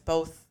thing is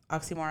both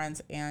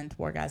Oxymorrons and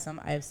Wargasm,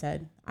 I have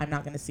said I'm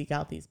not going to seek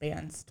out these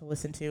bands to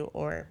listen to,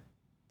 or,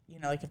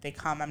 like if they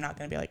come, I'm not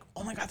going to be like,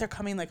 oh my God, they're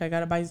coming. Like I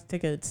got to buy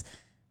tickets.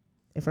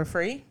 If we're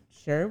free,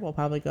 sure, we'll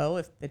probably go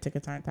if the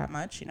tickets aren't that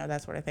much,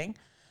 that sort of thing.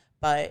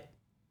 But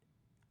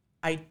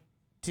I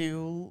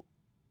do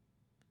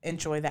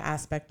enjoy the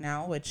aspect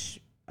now, which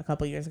a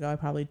couple years ago I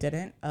probably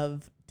didn't,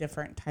 of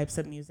different types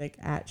of music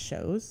at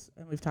shows.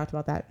 And we've talked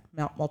about that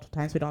multiple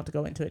times. We don't have to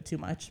go into it too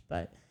much,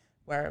 but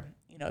where,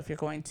 if you're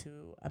going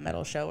to a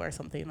metal show or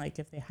something, like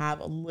if they have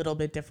a little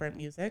bit different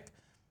music,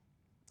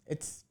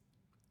 it's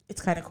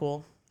kind of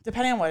cool.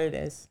 Depending on what it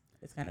is,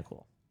 it's kind of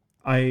cool.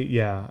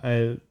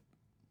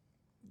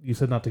 You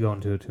said not to go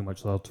into it too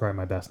much, so I'll try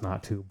my best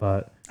not to.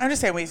 But I'm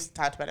just saying we've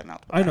talked about it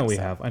multiple times. I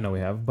know we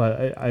have.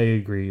 But I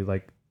agree.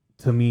 Like,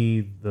 to me,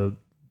 the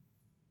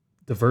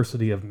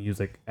diversity of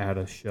music at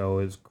a show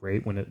is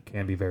great when it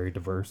can be very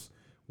diverse.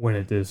 When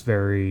it is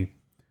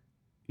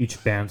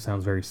each band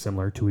sounds very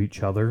similar to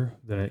each other,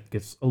 then it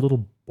gets a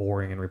little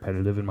boring and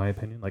repetitive, in my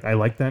opinion. Like, I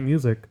like that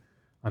music.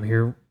 I'm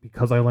here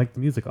because I like the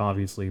music,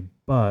 obviously.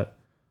 But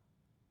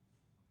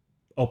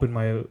open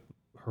my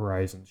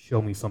horizon,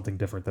 show me something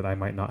different that I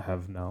might not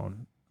have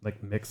known,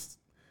 like mixed.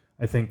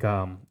 I think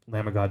Lamb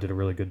of God did a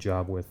really good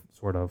job with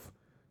sort of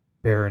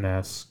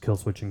Baroness,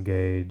 Killswitch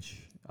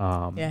Engage.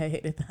 I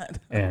hated that.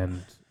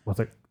 And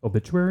what's it,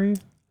 Obituary?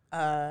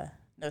 No,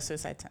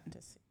 Suicide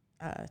Tendencies.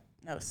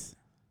 Was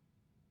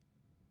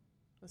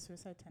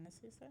Suicide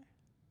Tendencies there?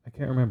 I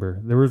can't remember.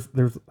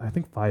 There's I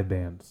think 5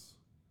 bands,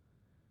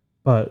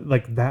 but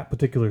like that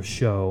particular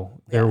show,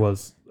 there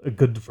was a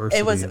good diversity.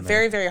 It was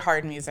very, very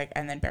hard music,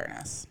 and then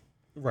Baroness.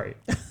 Right.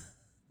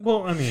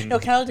 Well, I mean, no,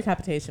 Cattle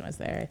Decapitation was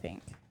there, I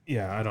think.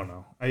 Yeah, I don't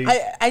know.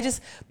 I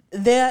just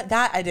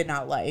that I did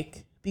not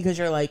like, because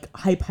you're like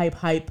hype,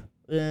 hype,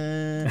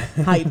 and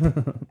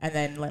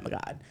then Lamb of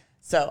God.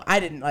 So I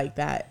didn't like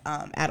that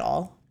at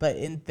all. But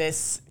in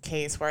this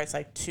case, where it's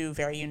like two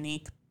very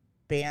unique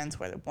bands,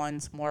 where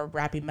one's more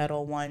rappy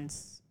metal,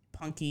 one's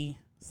punky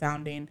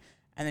sounding,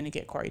 and then you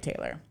get Corey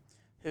Taylor,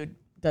 who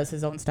does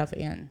his own stuff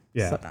and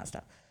Slipknot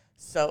stuff.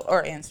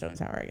 And Stone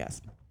Sour, I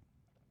guess.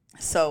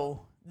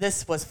 So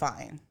this was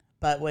fine,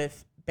 but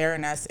with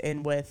Baroness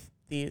and with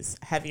these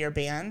heavier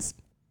bands,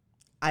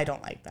 I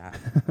don't like that.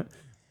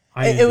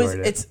 I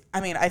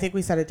think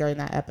we said it during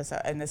that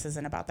episode, and this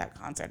isn't about that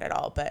concert at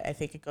all, but I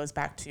think it goes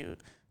back to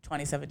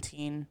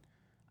 2017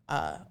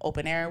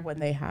 open air when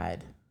they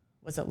had,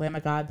 was it Lamb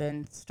of God,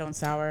 then Stone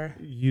Sour?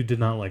 You did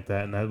not like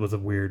that, and that was a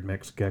weird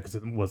mix, because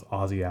it was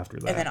Ozzy after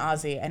that. And then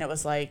Ozzy, and it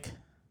was like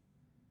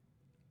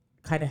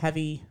kind of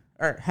heavy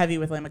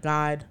with Lamb of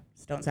God.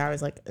 Stone Sour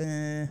was like,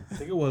 I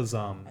think it was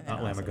not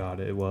Lamb of God.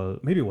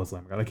 Maybe it was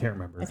Lamb of God. I can't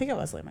remember. I think it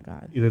was Lamb of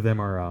God. Either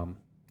them or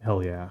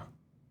Hell Yeah.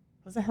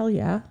 Was it Hell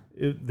Yeah?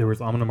 There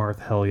was Amon Amarth,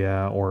 Hell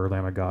Yeah, or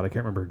Lamb of God. I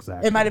can't remember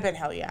exactly. It might have been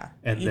Hell Yeah.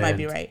 And you might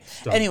be right.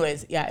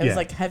 Anyways, it was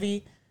like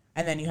heavy,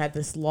 and then you had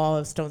this lull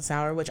of Stone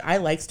Sour, which I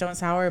like Stone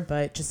Sour,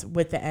 but just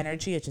with the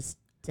energy, it just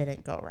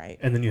didn't go right.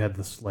 And then you had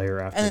the Slayer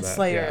after that. And then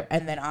Slayer,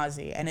 and then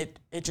Ozzy, and it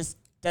just...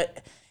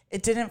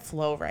 It didn't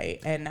flow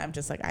right, and I'm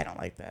just like, I don't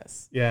like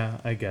this.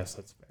 Yeah, I guess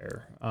that's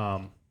fair.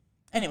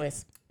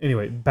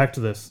 Anyway, back to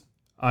this.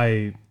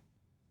 Wargasm,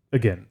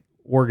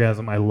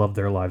 I love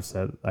their live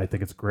set. I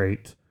think it's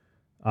great.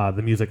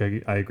 The music,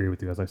 I agree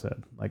with you, as I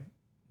said. Like,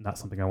 not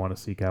something I want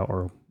to seek out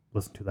or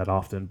listen to that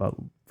often, but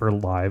for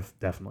live,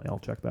 definitely I'll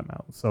check them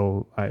out.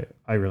 So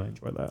I really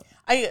enjoy that.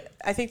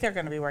 I think they're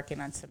going to be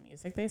working on some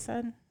music, they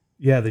said.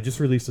 Yeah, they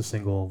just released a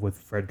single with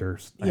Fred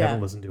Durst. I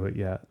haven't listened to it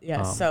yet.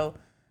 Yeah,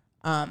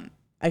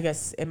 I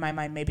guess in my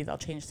mind, maybe they'll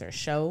change their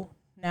show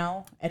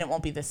now, and it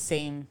won't be the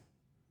same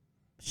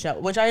show,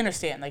 which I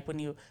understand. Like when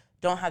you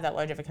don't have that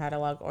large of a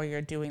catalog, or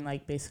you're doing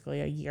like basically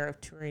a year of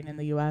touring in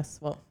the U.S.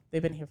 Well,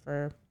 they've been here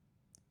for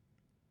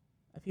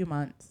a few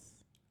months.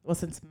 Well,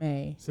 since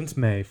May. Since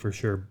May, for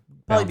sure.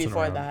 Probably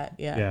before that,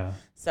 yeah.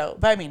 So,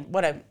 but I mean,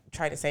 what I'm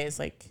trying to say is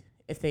like,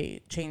 if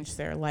they change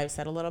their live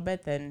set a little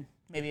bit, then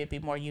maybe it'd be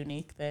more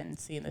unique than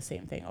seeing the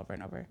same thing over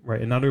and over. Right,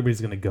 and not everybody's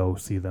going to go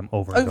see them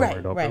over and over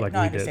and over like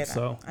we did.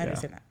 So I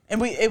understand that.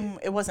 And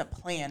it wasn't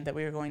planned that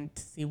we were going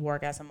to see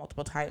Wargasm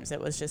multiple times.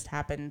 It was just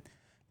happened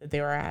that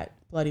they were at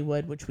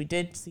Bloodywood, which we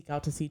did seek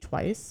out to see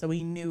twice. So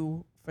we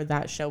knew for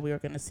that show we were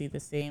going to see the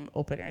same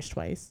openers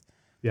twice.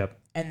 Yep.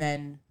 And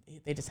then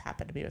they just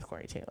happened to be with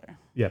Corey Taylor.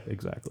 Yep,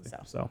 exactly.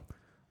 So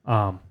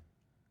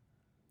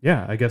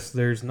I guess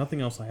there's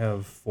nothing else I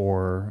have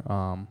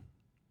for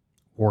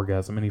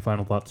Wargasm. Any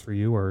final thoughts for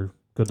you, or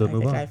good to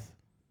move on? I've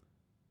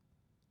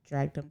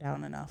dragged them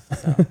down enough.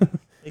 So.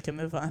 We can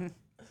move on.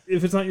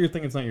 If it's not your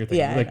thing, it's not your thing.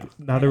 Yeah, like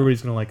not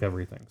everybody's gonna like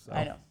everything. So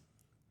I know.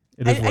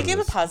 I gave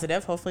a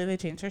positive. Hopefully they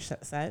change their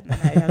set, and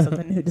I have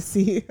something new to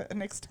see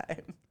next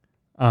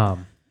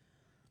time.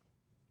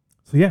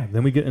 So yeah,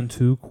 then we get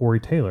into Corey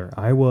Taylor.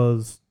 I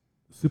was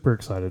super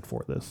excited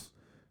for this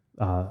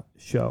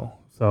show.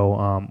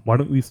 So why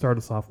don't we start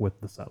us off with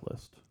the set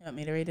list? You want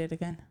me to read it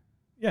again?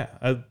 Yeah.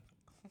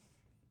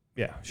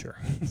 Yeah, sure.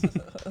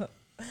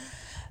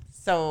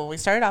 So we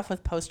started off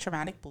with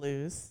Post-Traumatic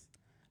Blues,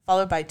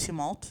 followed by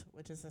Tumult,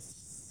 which is a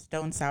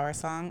Stone Sour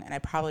song, and I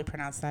probably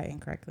pronounced that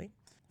incorrectly.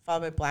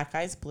 Followed by Black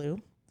Eyes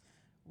Blue,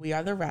 We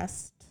Are the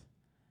Rest,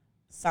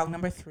 song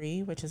number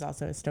 3, which is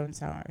also a Stone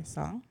Sour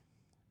song,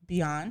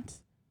 Beyond,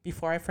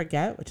 Before I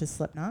Forget, which is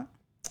Slipknot,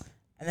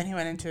 and then he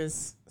went into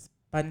his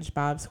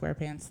SpongeBob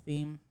SquarePants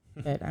theme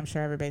that I'm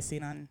sure everybody's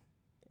seen on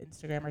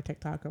Instagram or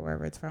TikTok or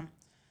wherever it's from.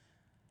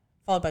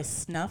 Followed by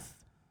Snuff,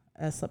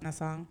 a Slipknot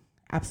song,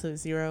 Absolute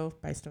Zero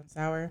by Stone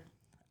Sour,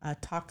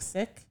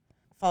 Toxic,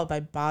 followed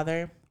by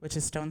Bother, which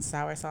is Stone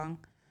Sour song,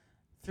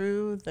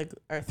 Through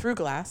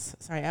Glass.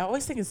 Sorry, I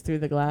always think it's Through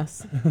the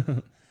Glass.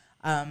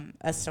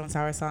 A Stone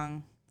Sour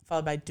song,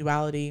 followed by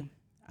Duality,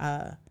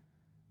 a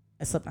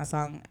Slipknot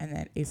song, and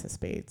then Ace of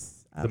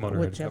Spades. The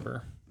Motorhead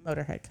cover.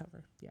 Motorhead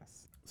cover,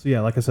 yes. So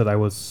yeah, like I said, I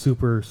was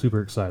super,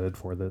 super excited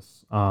for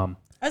this. I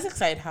was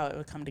excited how it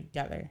would come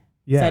together.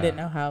 Yeah. I didn't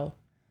know how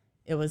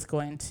it was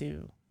going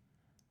to,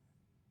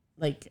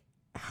 like,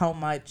 how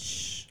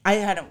much. I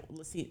hadn't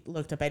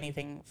looked up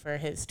anything for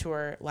his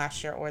tour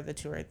last year or the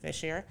tour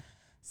this year.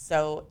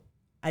 So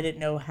I didn't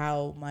know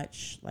how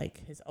much,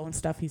 like, his own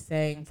stuff he's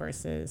saying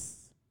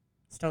versus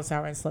Stone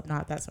Sour and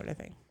Slipknot, that sort of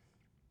thing.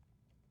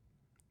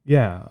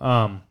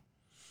 Yeah.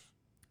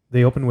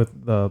 They opened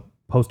with the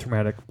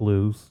Post-Traumatic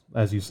Blues,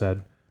 as you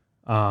said.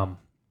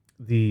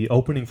 The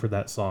opening for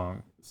that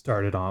song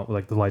started on,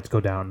 like, the lights go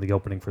down, the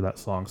opening for that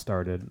song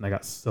started, and I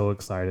got so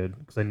excited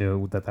because I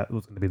knew that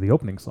was going to be the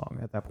opening song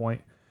at that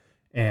point.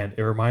 And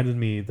it reminded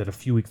me that a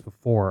few weeks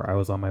before, I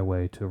was on my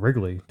way to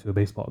Wrigley to a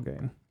baseball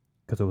game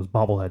because it was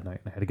bobblehead night,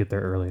 and I had to get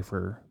there early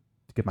to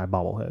get my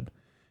bobblehead.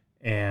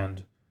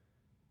 And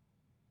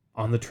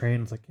on the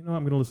train, it's like, I'm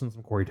going to listen to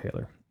some Corey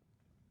Taylor.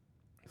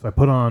 So I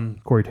put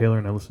on Corey Taylor,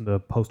 and I listened to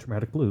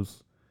Post-Traumatic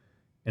Blues.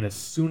 And as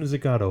soon as it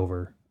got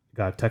over, I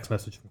got a text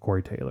message from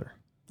Corey Taylor.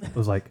 It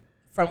was like...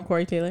 From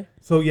Corey Taylor?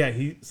 So yeah,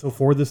 so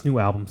for this new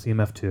album,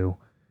 CMF2,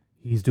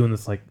 he's doing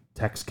this like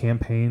text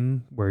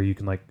campaign where you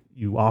can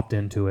you opt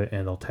into it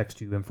and they'll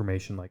text you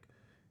information like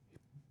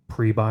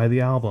pre-buy the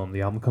album.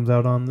 The album comes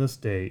out on this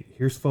date.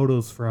 Here's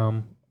photos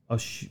from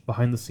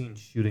behind the scenes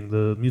shooting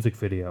the music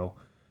video,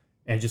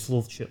 and just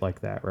little shit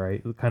like that,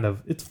 right?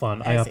 It's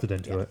fun. I opted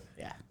into it.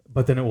 Yeah.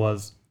 But then it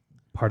was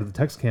part of the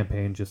text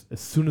campaign. Just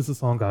as soon as the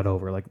song got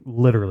over, like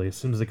literally as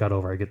soon as it got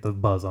over, I get the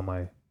buzz on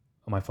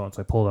my phone.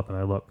 So I pull it up and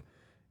I look.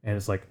 And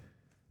it's like,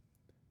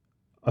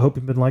 I hope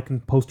you've been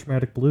liking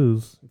Post-Traumatic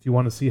Blues. If you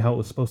want to see how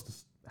it's supposed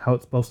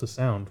to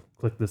sound,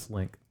 click this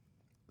link.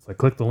 So I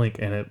clicked the link,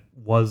 and it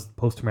was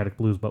Post-Traumatic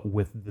Blues, but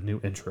with the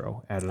new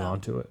intro added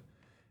onto it.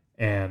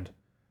 And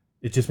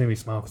it just made me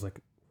smile because, like,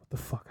 what the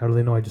fuck? How do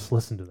they know I just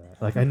listened to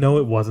that? Like, I know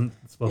it wasn't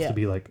supposed to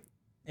be like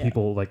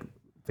people like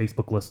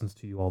Facebook listens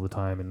to you all the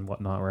time and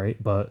whatnot,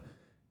 right? But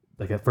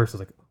like at first, I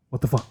was like,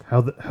 what the fuck?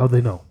 How'd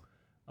they know?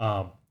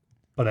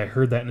 But I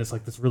heard that, and it's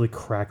like this really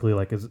crackly,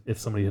 like as if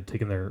somebody had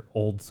taken their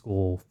old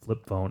school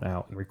flip phone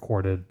out and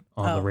recorded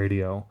on the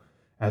radio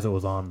as it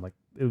was on. Like,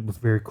 it was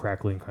very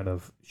crackly and kind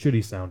of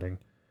shitty sounding,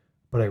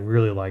 but I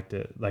really liked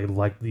it. I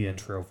liked the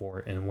intro for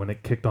it, and when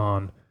it kicked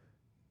on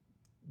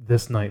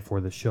this night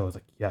for this show, I was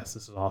like, yes,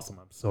 this is awesome.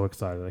 I'm so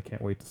excited. I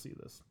can't wait to see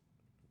this.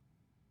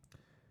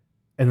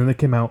 And then it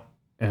came out,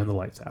 and the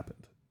lights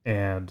happened,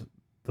 and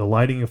the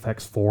lighting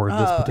effects for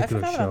this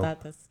particular show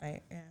about this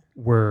night. Yeah.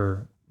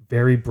 Were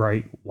very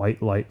bright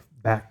white light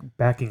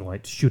backing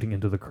lights shooting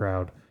into the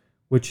crowd,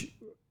 which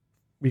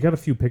we got a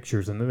few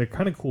pictures, and they're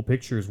kind of cool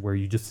pictures where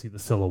you just see the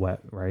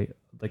silhouette, right?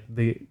 Like,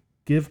 they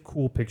give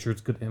cool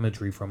pictures, good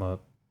imagery from a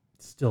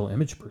still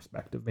image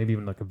perspective, maybe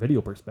even like a video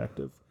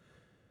perspective.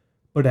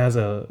 But as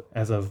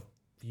a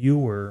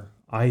viewer,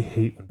 I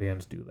hate when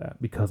bands do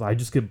that because I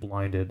just get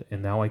blinded,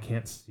 and now I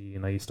can't see,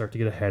 and I start to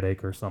get a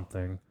headache or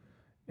something,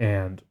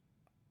 and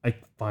I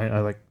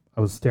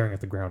was staring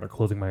at the ground or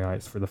closing my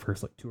eyes for the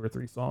first like 2 or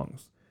 3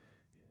 songs.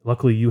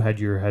 Luckily, you had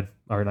your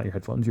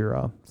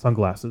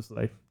sunglasses that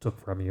I took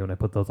from you, and I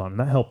put those on, and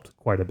that helped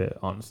quite a bit,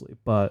 honestly.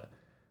 But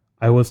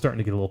I was starting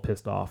to get a little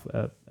pissed off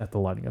at the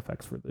lighting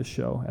effects for this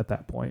show at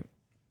that point.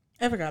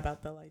 I forgot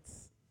about the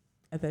lights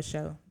at this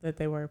show, that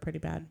they were pretty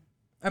bad.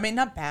 I mean,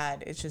 not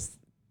bad. It's just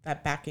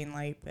that backing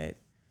light that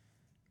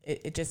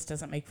it just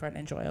doesn't make for an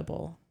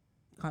enjoyable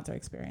concert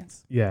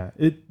experience. Yeah,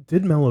 it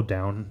did mellow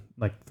down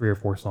like 3 or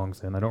 4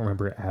 songs in. I don't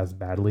remember it as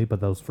badly, but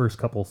those first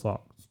couple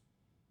songs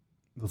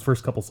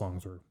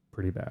were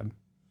pretty bad.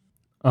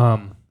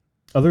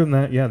 Other than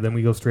that, yeah, then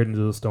we go straight into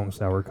the Stone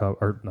Sour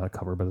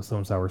the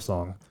Stone Sour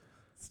song.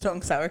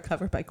 Stone Sour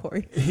cover by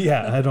Corey.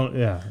 Yeah,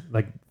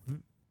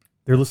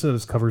 they're listed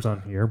as covers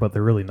on here, but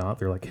they're really not.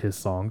 They're like his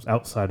songs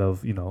outside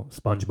of, you know,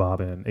 SpongeBob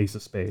and Ace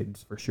of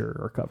Spades for sure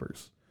are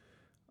covers.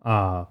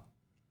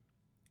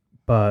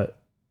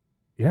 But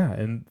yeah,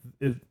 and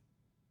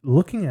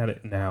looking at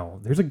it now,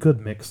 there's a good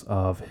mix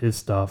of his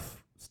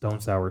stuff,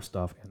 Stone Sour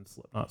stuff, and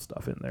Slipknot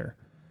stuff in there.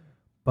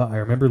 But I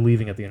remember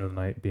leaving at the end of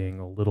the night being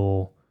a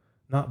little,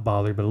 not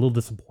bothered, but a little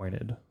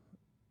disappointed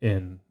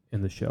in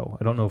the show.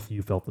 I don't know if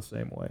you felt the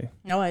same way.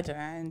 No, I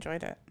didn't. I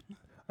enjoyed it.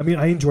 I mean,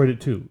 I enjoyed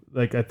it too.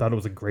 Like, I thought it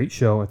was a great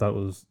show. I thought it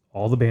was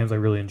all the bands I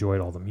really enjoyed,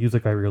 all the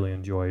music I really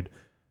enjoyed.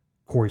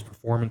 Corey's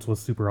performance was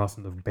super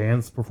awesome. The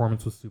band's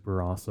performance was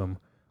super awesome.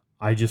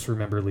 I just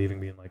remember leaving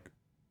being like,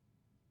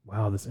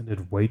 wow, this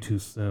ended way too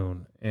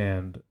soon.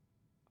 And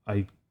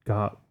I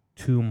got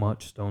too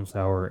much Stone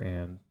Sour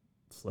and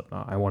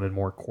Slipknot. I wanted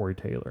more Corey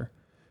Taylor.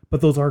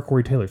 But those are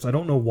Corey Taylor. So I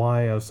don't know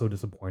why I was so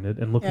disappointed.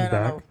 And looking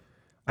back...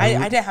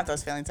 I didn't have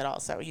those feelings at all.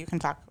 So you can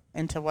talk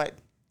into what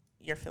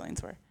your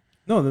feelings were.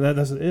 No,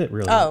 that's it,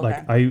 really. Oh,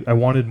 okay. Like, I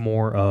wanted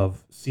more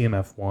of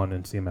CMF1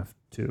 and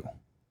CMF2.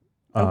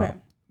 Okay.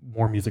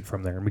 More music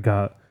from there. And we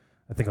got,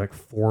 I think, like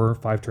 4 or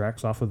 5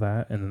 tracks off of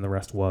that. And then the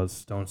rest was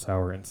Stone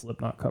Sour and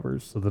Slipknot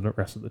covers. So the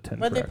rest of the 10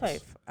 What did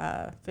tracks. they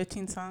play?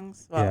 15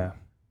 songs? Well, yeah.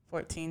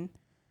 14.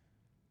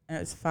 And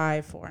it was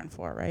 5, 4, and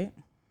 4, right?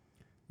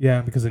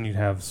 Yeah, because then you'd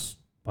have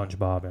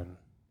SpongeBob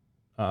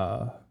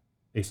and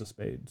Ace of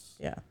Spades.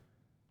 Yeah.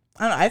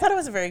 I don't know. I thought it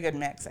was a very good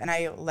mix. And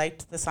I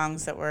liked the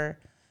songs that were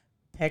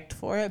picked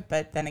for it.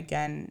 But then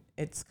again,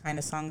 it's kind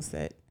of songs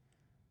that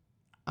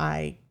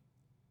I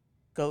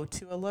go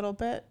to a little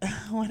bit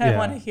when I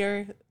want to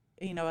hear,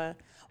 you know, well,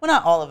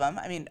 not all of them.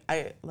 I mean,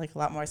 I like a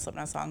lot more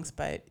Slipknot songs,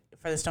 but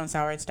for the Stone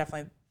Sour, it's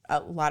definitely a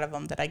lot of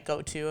them that I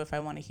go to if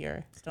I want to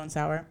hear Stone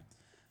Sour.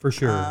 For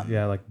sure.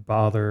 Yeah, like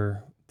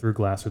Bother, Through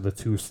Glass are the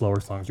 2 slower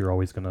songs you're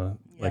always going to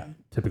like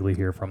typically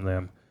hear from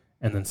them.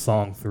 And then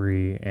Song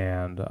 3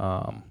 and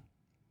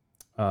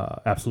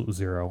Absolute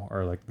Zero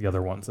are like the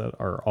other ones that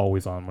are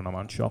always on when I'm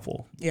on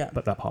shuffle. Yeah.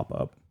 But that pop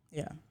up.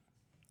 Yeah.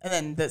 And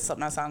then the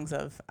Slipknot songs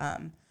of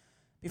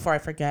Before I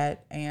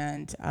Forget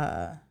and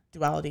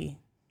Duality.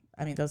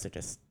 I mean, those are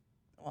just,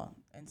 well,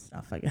 and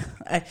stuff, I guess.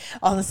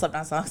 All the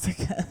Slipknot songs, I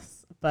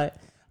guess. But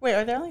wait,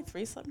 are there only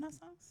 3 Slipknot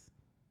songs?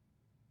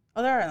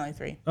 Oh, there are only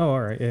 3. Oh,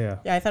 all right. Yeah.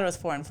 Yeah, I thought it was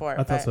 4 and 4.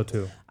 I thought so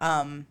too.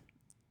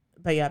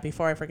 But yeah,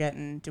 Before I Forget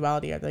and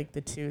Duality are like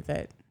the 2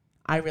 that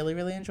I really,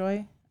 really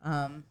enjoy.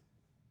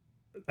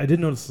 I did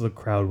notice the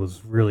crowd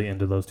was really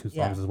into those 2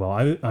 songs as well.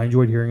 I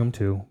enjoyed hearing them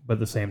too, but at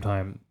the same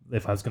time,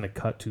 if I was going to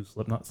cut 2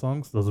 Slipknot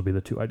songs, those would be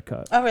the 2 I'd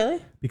cut. Oh,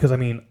 really? Because, I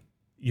mean,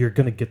 you're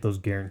going to get those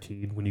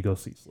guaranteed when you go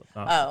see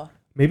Slipknot. Oh.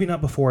 Maybe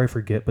not Before I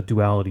Forget, but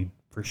Duality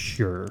for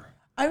sure.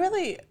 I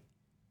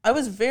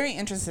was very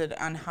interested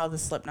on how the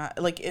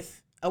Slipknot, like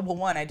if, well,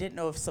 one, I didn't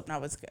know if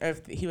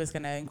he was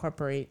going to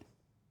incorporate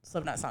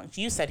Slipknot songs.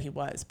 You said he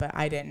was, but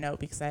I didn't know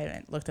because I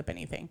hadn't looked up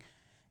anything.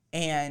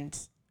 And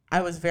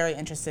I was very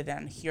interested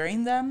in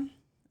hearing them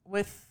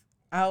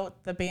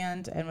without the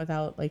band and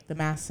without like the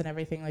masks and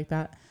everything like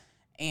that.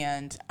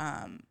 And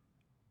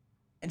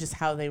just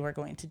how they were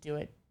going to do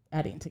it,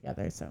 adding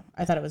together. So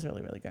I thought it was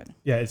really, really good.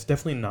 Yeah, it's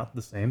definitely not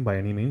the same by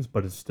any means,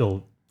 but it's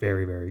still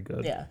very, very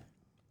good. Yeah.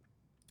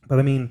 But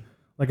I mean,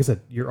 like I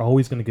said, you're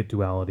always going to get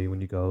Duality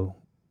when you go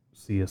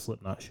see a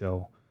Slipknot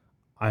show.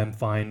 I'm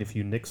fine if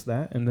you nix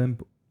that and then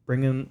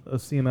bring in a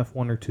CMF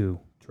 1 or 2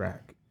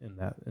 track in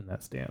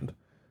that stand.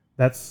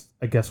 That's,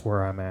 I guess,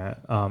 where I'm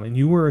at. And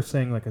you were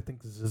saying, like, I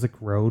think Zizek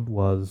Road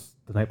was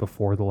the night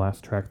before the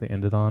last track they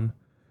ended on,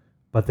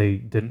 but they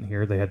didn't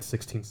hear. They had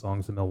 16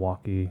 songs in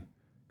Milwaukee.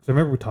 Because I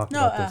remember we talked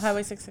about this.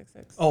 Highway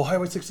 666. Oh,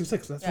 Highway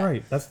 666. That's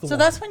right. That's the one. So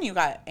that's when you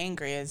got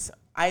angry.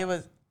 I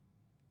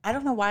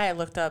don't know why I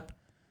looked up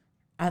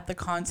at the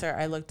concert.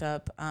 I looked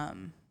up,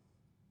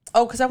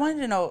 because I wanted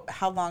to know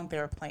how long they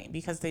were playing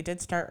because they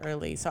did start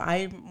early. So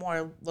I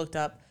more looked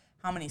up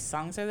how many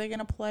songs are they going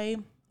to play,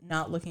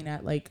 not looking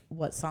at like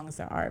what songs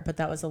there are. But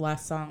that was the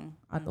last song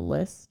on the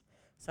list.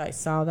 So I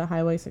saw that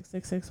Highway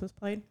 666 was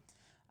played.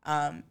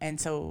 And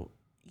so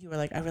you were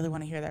like, I really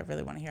want to hear that. I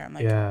really want to hear it. I'm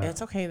like,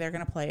 it's okay. They're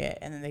going to play it.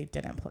 And then they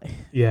didn't play.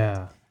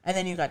 Yeah. And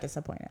then you got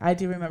disappointed. I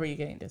do remember you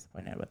getting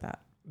disappointed with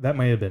that. That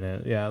may have been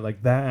it. Yeah.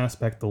 Like that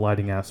aspect, the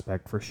lighting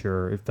aspect for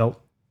sure. It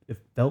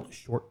felt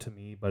short to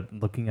me, but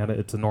looking at it,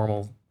 it's a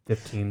normal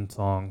 15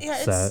 song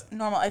set. It's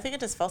normal. I think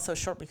it just felt so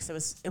short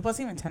because it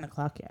wasn't even 10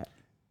 o'clock yet.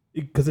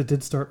 Because it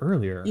did start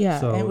earlier. Yeah.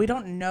 So, and we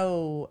don't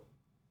know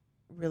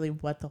really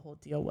what the whole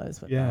deal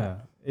was with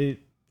that.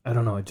 I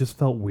don't know. It just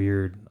felt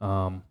weird.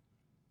 I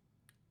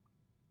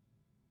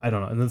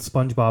don't know. And the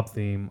SpongeBob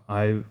theme,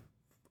 I've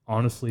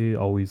honestly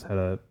always had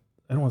I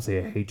don't want to say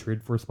a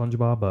hatred for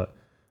SpongeBob, but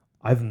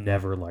I've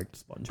never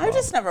liked SpongeBob. I've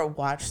just never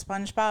watched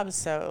SpongeBob,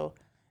 so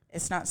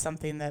it's not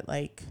something that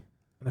like.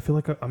 And I feel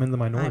like I'm in the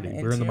minority.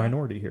 We're in the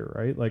minority here,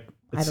 right? Like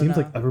it seems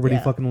like everybody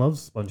fucking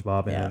loves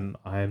SpongeBob, and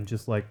I'm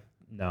just like,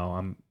 no,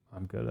 I'm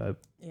good.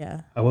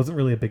 I wasn't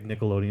really a big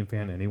Nickelodeon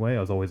fan anyway.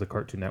 I was always a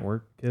Cartoon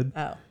Network kid.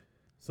 Oh.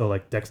 So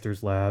like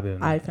Dexter's Lab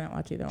and I couldn't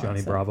watch either Johnny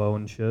one, Bravo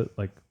and shit,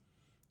 like,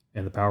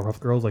 and the Powerpuff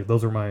Girls, like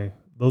those were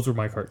those were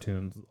my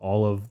cartoons.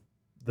 All of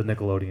the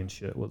Nickelodeon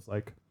shit was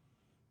like,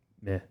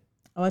 meh.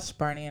 I watched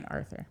Barney and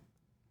Arthur.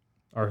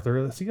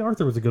 Arthur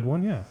was a good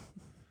one, yeah.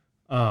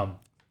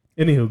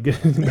 Anywho,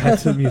 getting back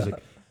to the music.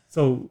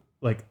 So,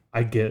 like,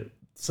 I get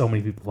so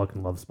many people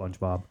fucking love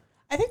SpongeBob.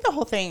 I think the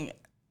whole thing,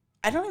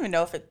 I don't even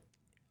know if it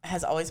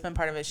has always been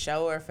part of his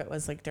show or if it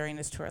was like during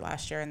his tour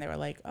last year and they were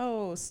like,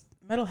 oh,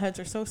 metalheads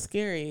are so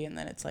scary. And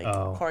then it's like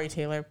Corey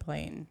Taylor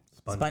playing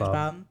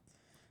SpongeBob.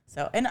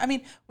 So, and I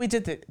mean, we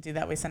did do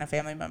that. We sent a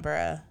family member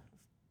a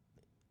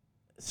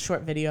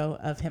short video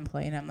of him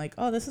playing. I'm like,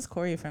 oh, this is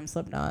Corey from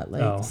Slipknot.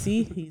 Like,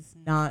 see, he's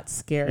not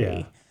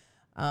scary.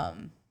 Yeah.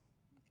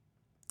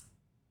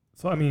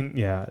 So, I mean,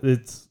 yeah,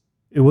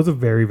 it was a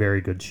very,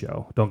 very good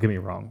show. Don't get me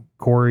wrong.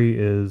 Corey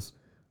is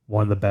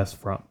one of the best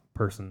front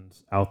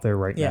persons out there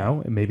right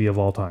now, and maybe of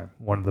all time.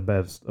 One of the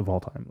best of all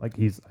time. Like,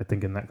 he's, I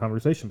think, in that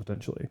conversation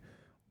potentially.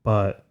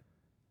 But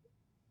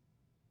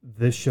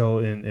this show,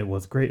 and it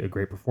was great. A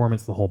great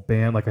performance. The whole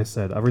band, like I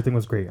said, everything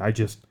was great. I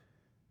just,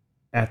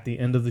 at the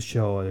end of the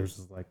show, there's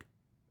just like,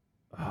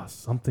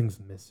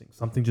 something's missing.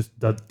 Something just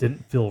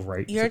didn't feel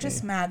right. You're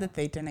just mad that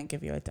they didn't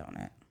give you a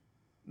donut.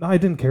 No, I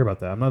didn't care about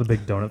that. I'm not a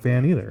big donut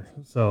fan either.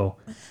 So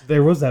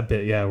there was that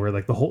bit, where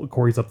like the whole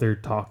Corey's up there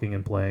talking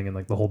and playing, and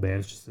like the whole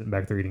band's just sitting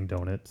back there eating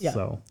donuts. Yeah.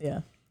 So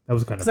yeah, that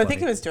was kind of. Because I think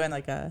he was doing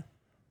like a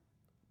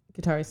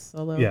guitar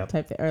solo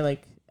type thing, or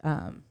like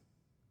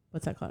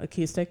what's that called,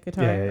 acoustic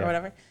guitar or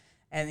whatever.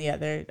 And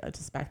they're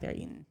just back there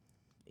eating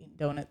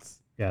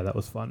donuts. Yeah, that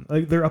was fun.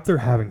 Like they're up there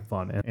having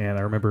fun, and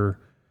I remember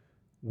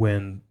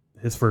when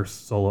his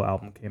first solo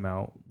album came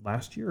out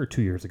last year or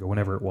 2 years ago,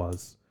 whenever it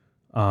was.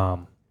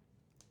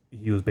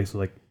 He was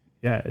basically like,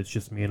 it's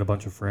just me and a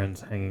bunch of friends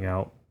hanging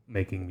out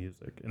making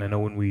music. And I know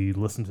when we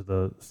listened to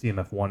the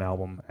CMF1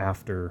 album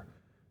after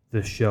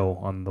this show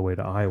on the way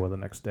to Iowa the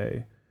next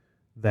day,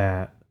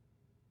 that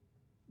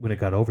when it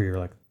got over here,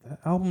 like, that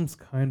album's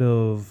kind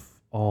of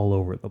all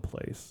over the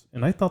place.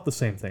 And I thought the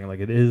same thing. Like,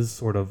 it is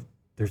sort of,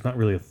 there's not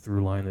really a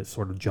through line that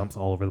sort of jumps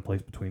all over the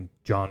place between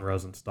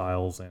genres and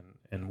styles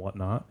and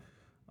whatnot.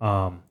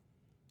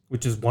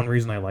 Which is one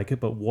reason I like it,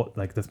 but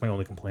that's my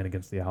only complaint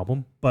against the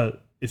album.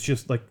 But it's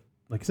just like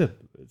I said,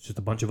 it's just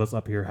a bunch of us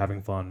up here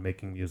having fun,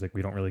 making music.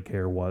 We don't really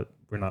care we're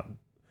not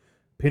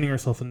painting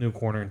ourselves in a new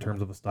corner in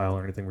terms of a style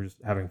or anything. We're just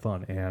having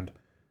fun. And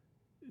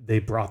they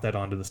brought that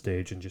onto the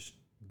stage and just,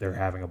 they're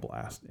having a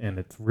blast. And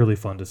it's really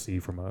fun to see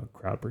from a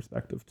crowd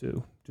perspective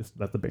too, just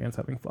that the band's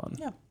having fun.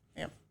 Yeah.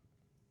 Yeah.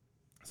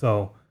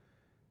 So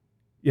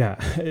yeah,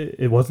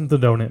 it wasn't the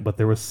donut, but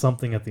there was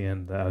something at the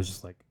end that I was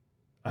just like,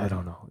 I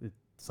don't know.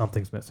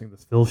 Something's missing.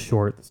 This feels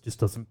short. This just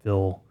doesn't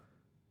feel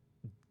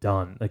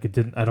done. Like, it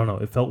didn't, I don't know.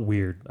 It felt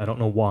weird. I don't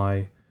know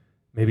why.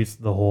 Maybe it's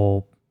the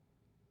whole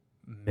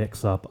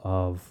mix up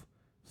of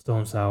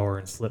Stone Sour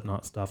and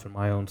Slipknot stuff and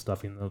my own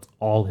stuff, even though it's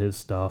all his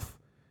stuff.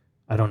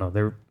 I don't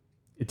know.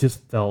 It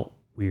just felt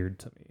weird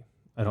to me.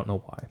 I don't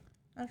know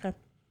why. Okay.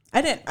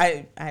 I didn't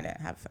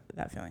have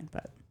that feeling,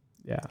 but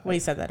we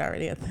said that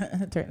already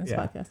during this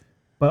podcast.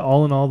 But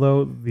all in all,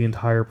 though, the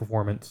entire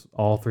performance,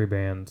 all three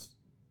bands,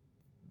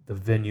 the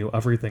venue,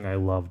 everything I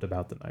loved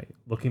about the night.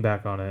 Looking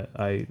back on it,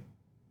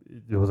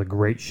 it was a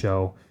great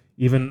show.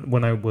 Even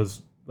when I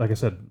was, like I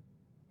said,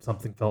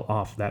 something felt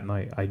off that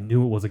night, I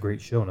knew it was a great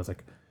show, and I was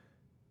like,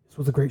 this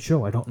was a great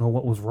show. I don't know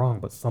what was wrong,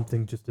 but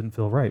something just didn't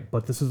feel right.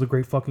 But this is a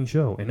great fucking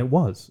show, and it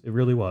was. It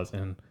really was,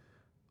 and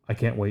I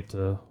can't wait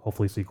to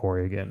hopefully see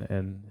Corey again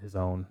in his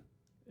own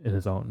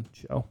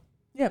show.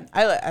 Yeah,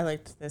 I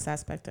liked this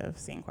aspect of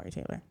seeing Corey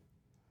Taylor.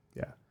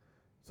 Yeah.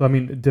 So, I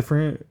mean, a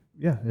different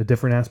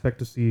aspect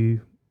to see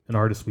an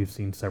artist we've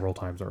seen several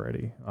times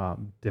already.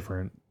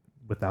 Different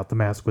without the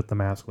mask, with the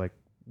mask, like,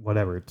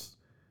 whatever.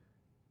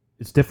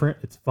 It's different.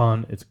 It's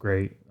fun. It's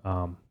great.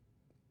 I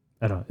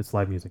don't know. It's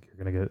live music.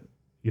 You're going to get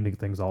unique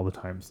things all the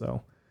time.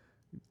 So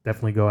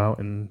definitely go out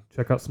and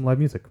check out some live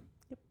music.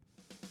 Yep.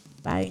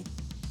 Bye.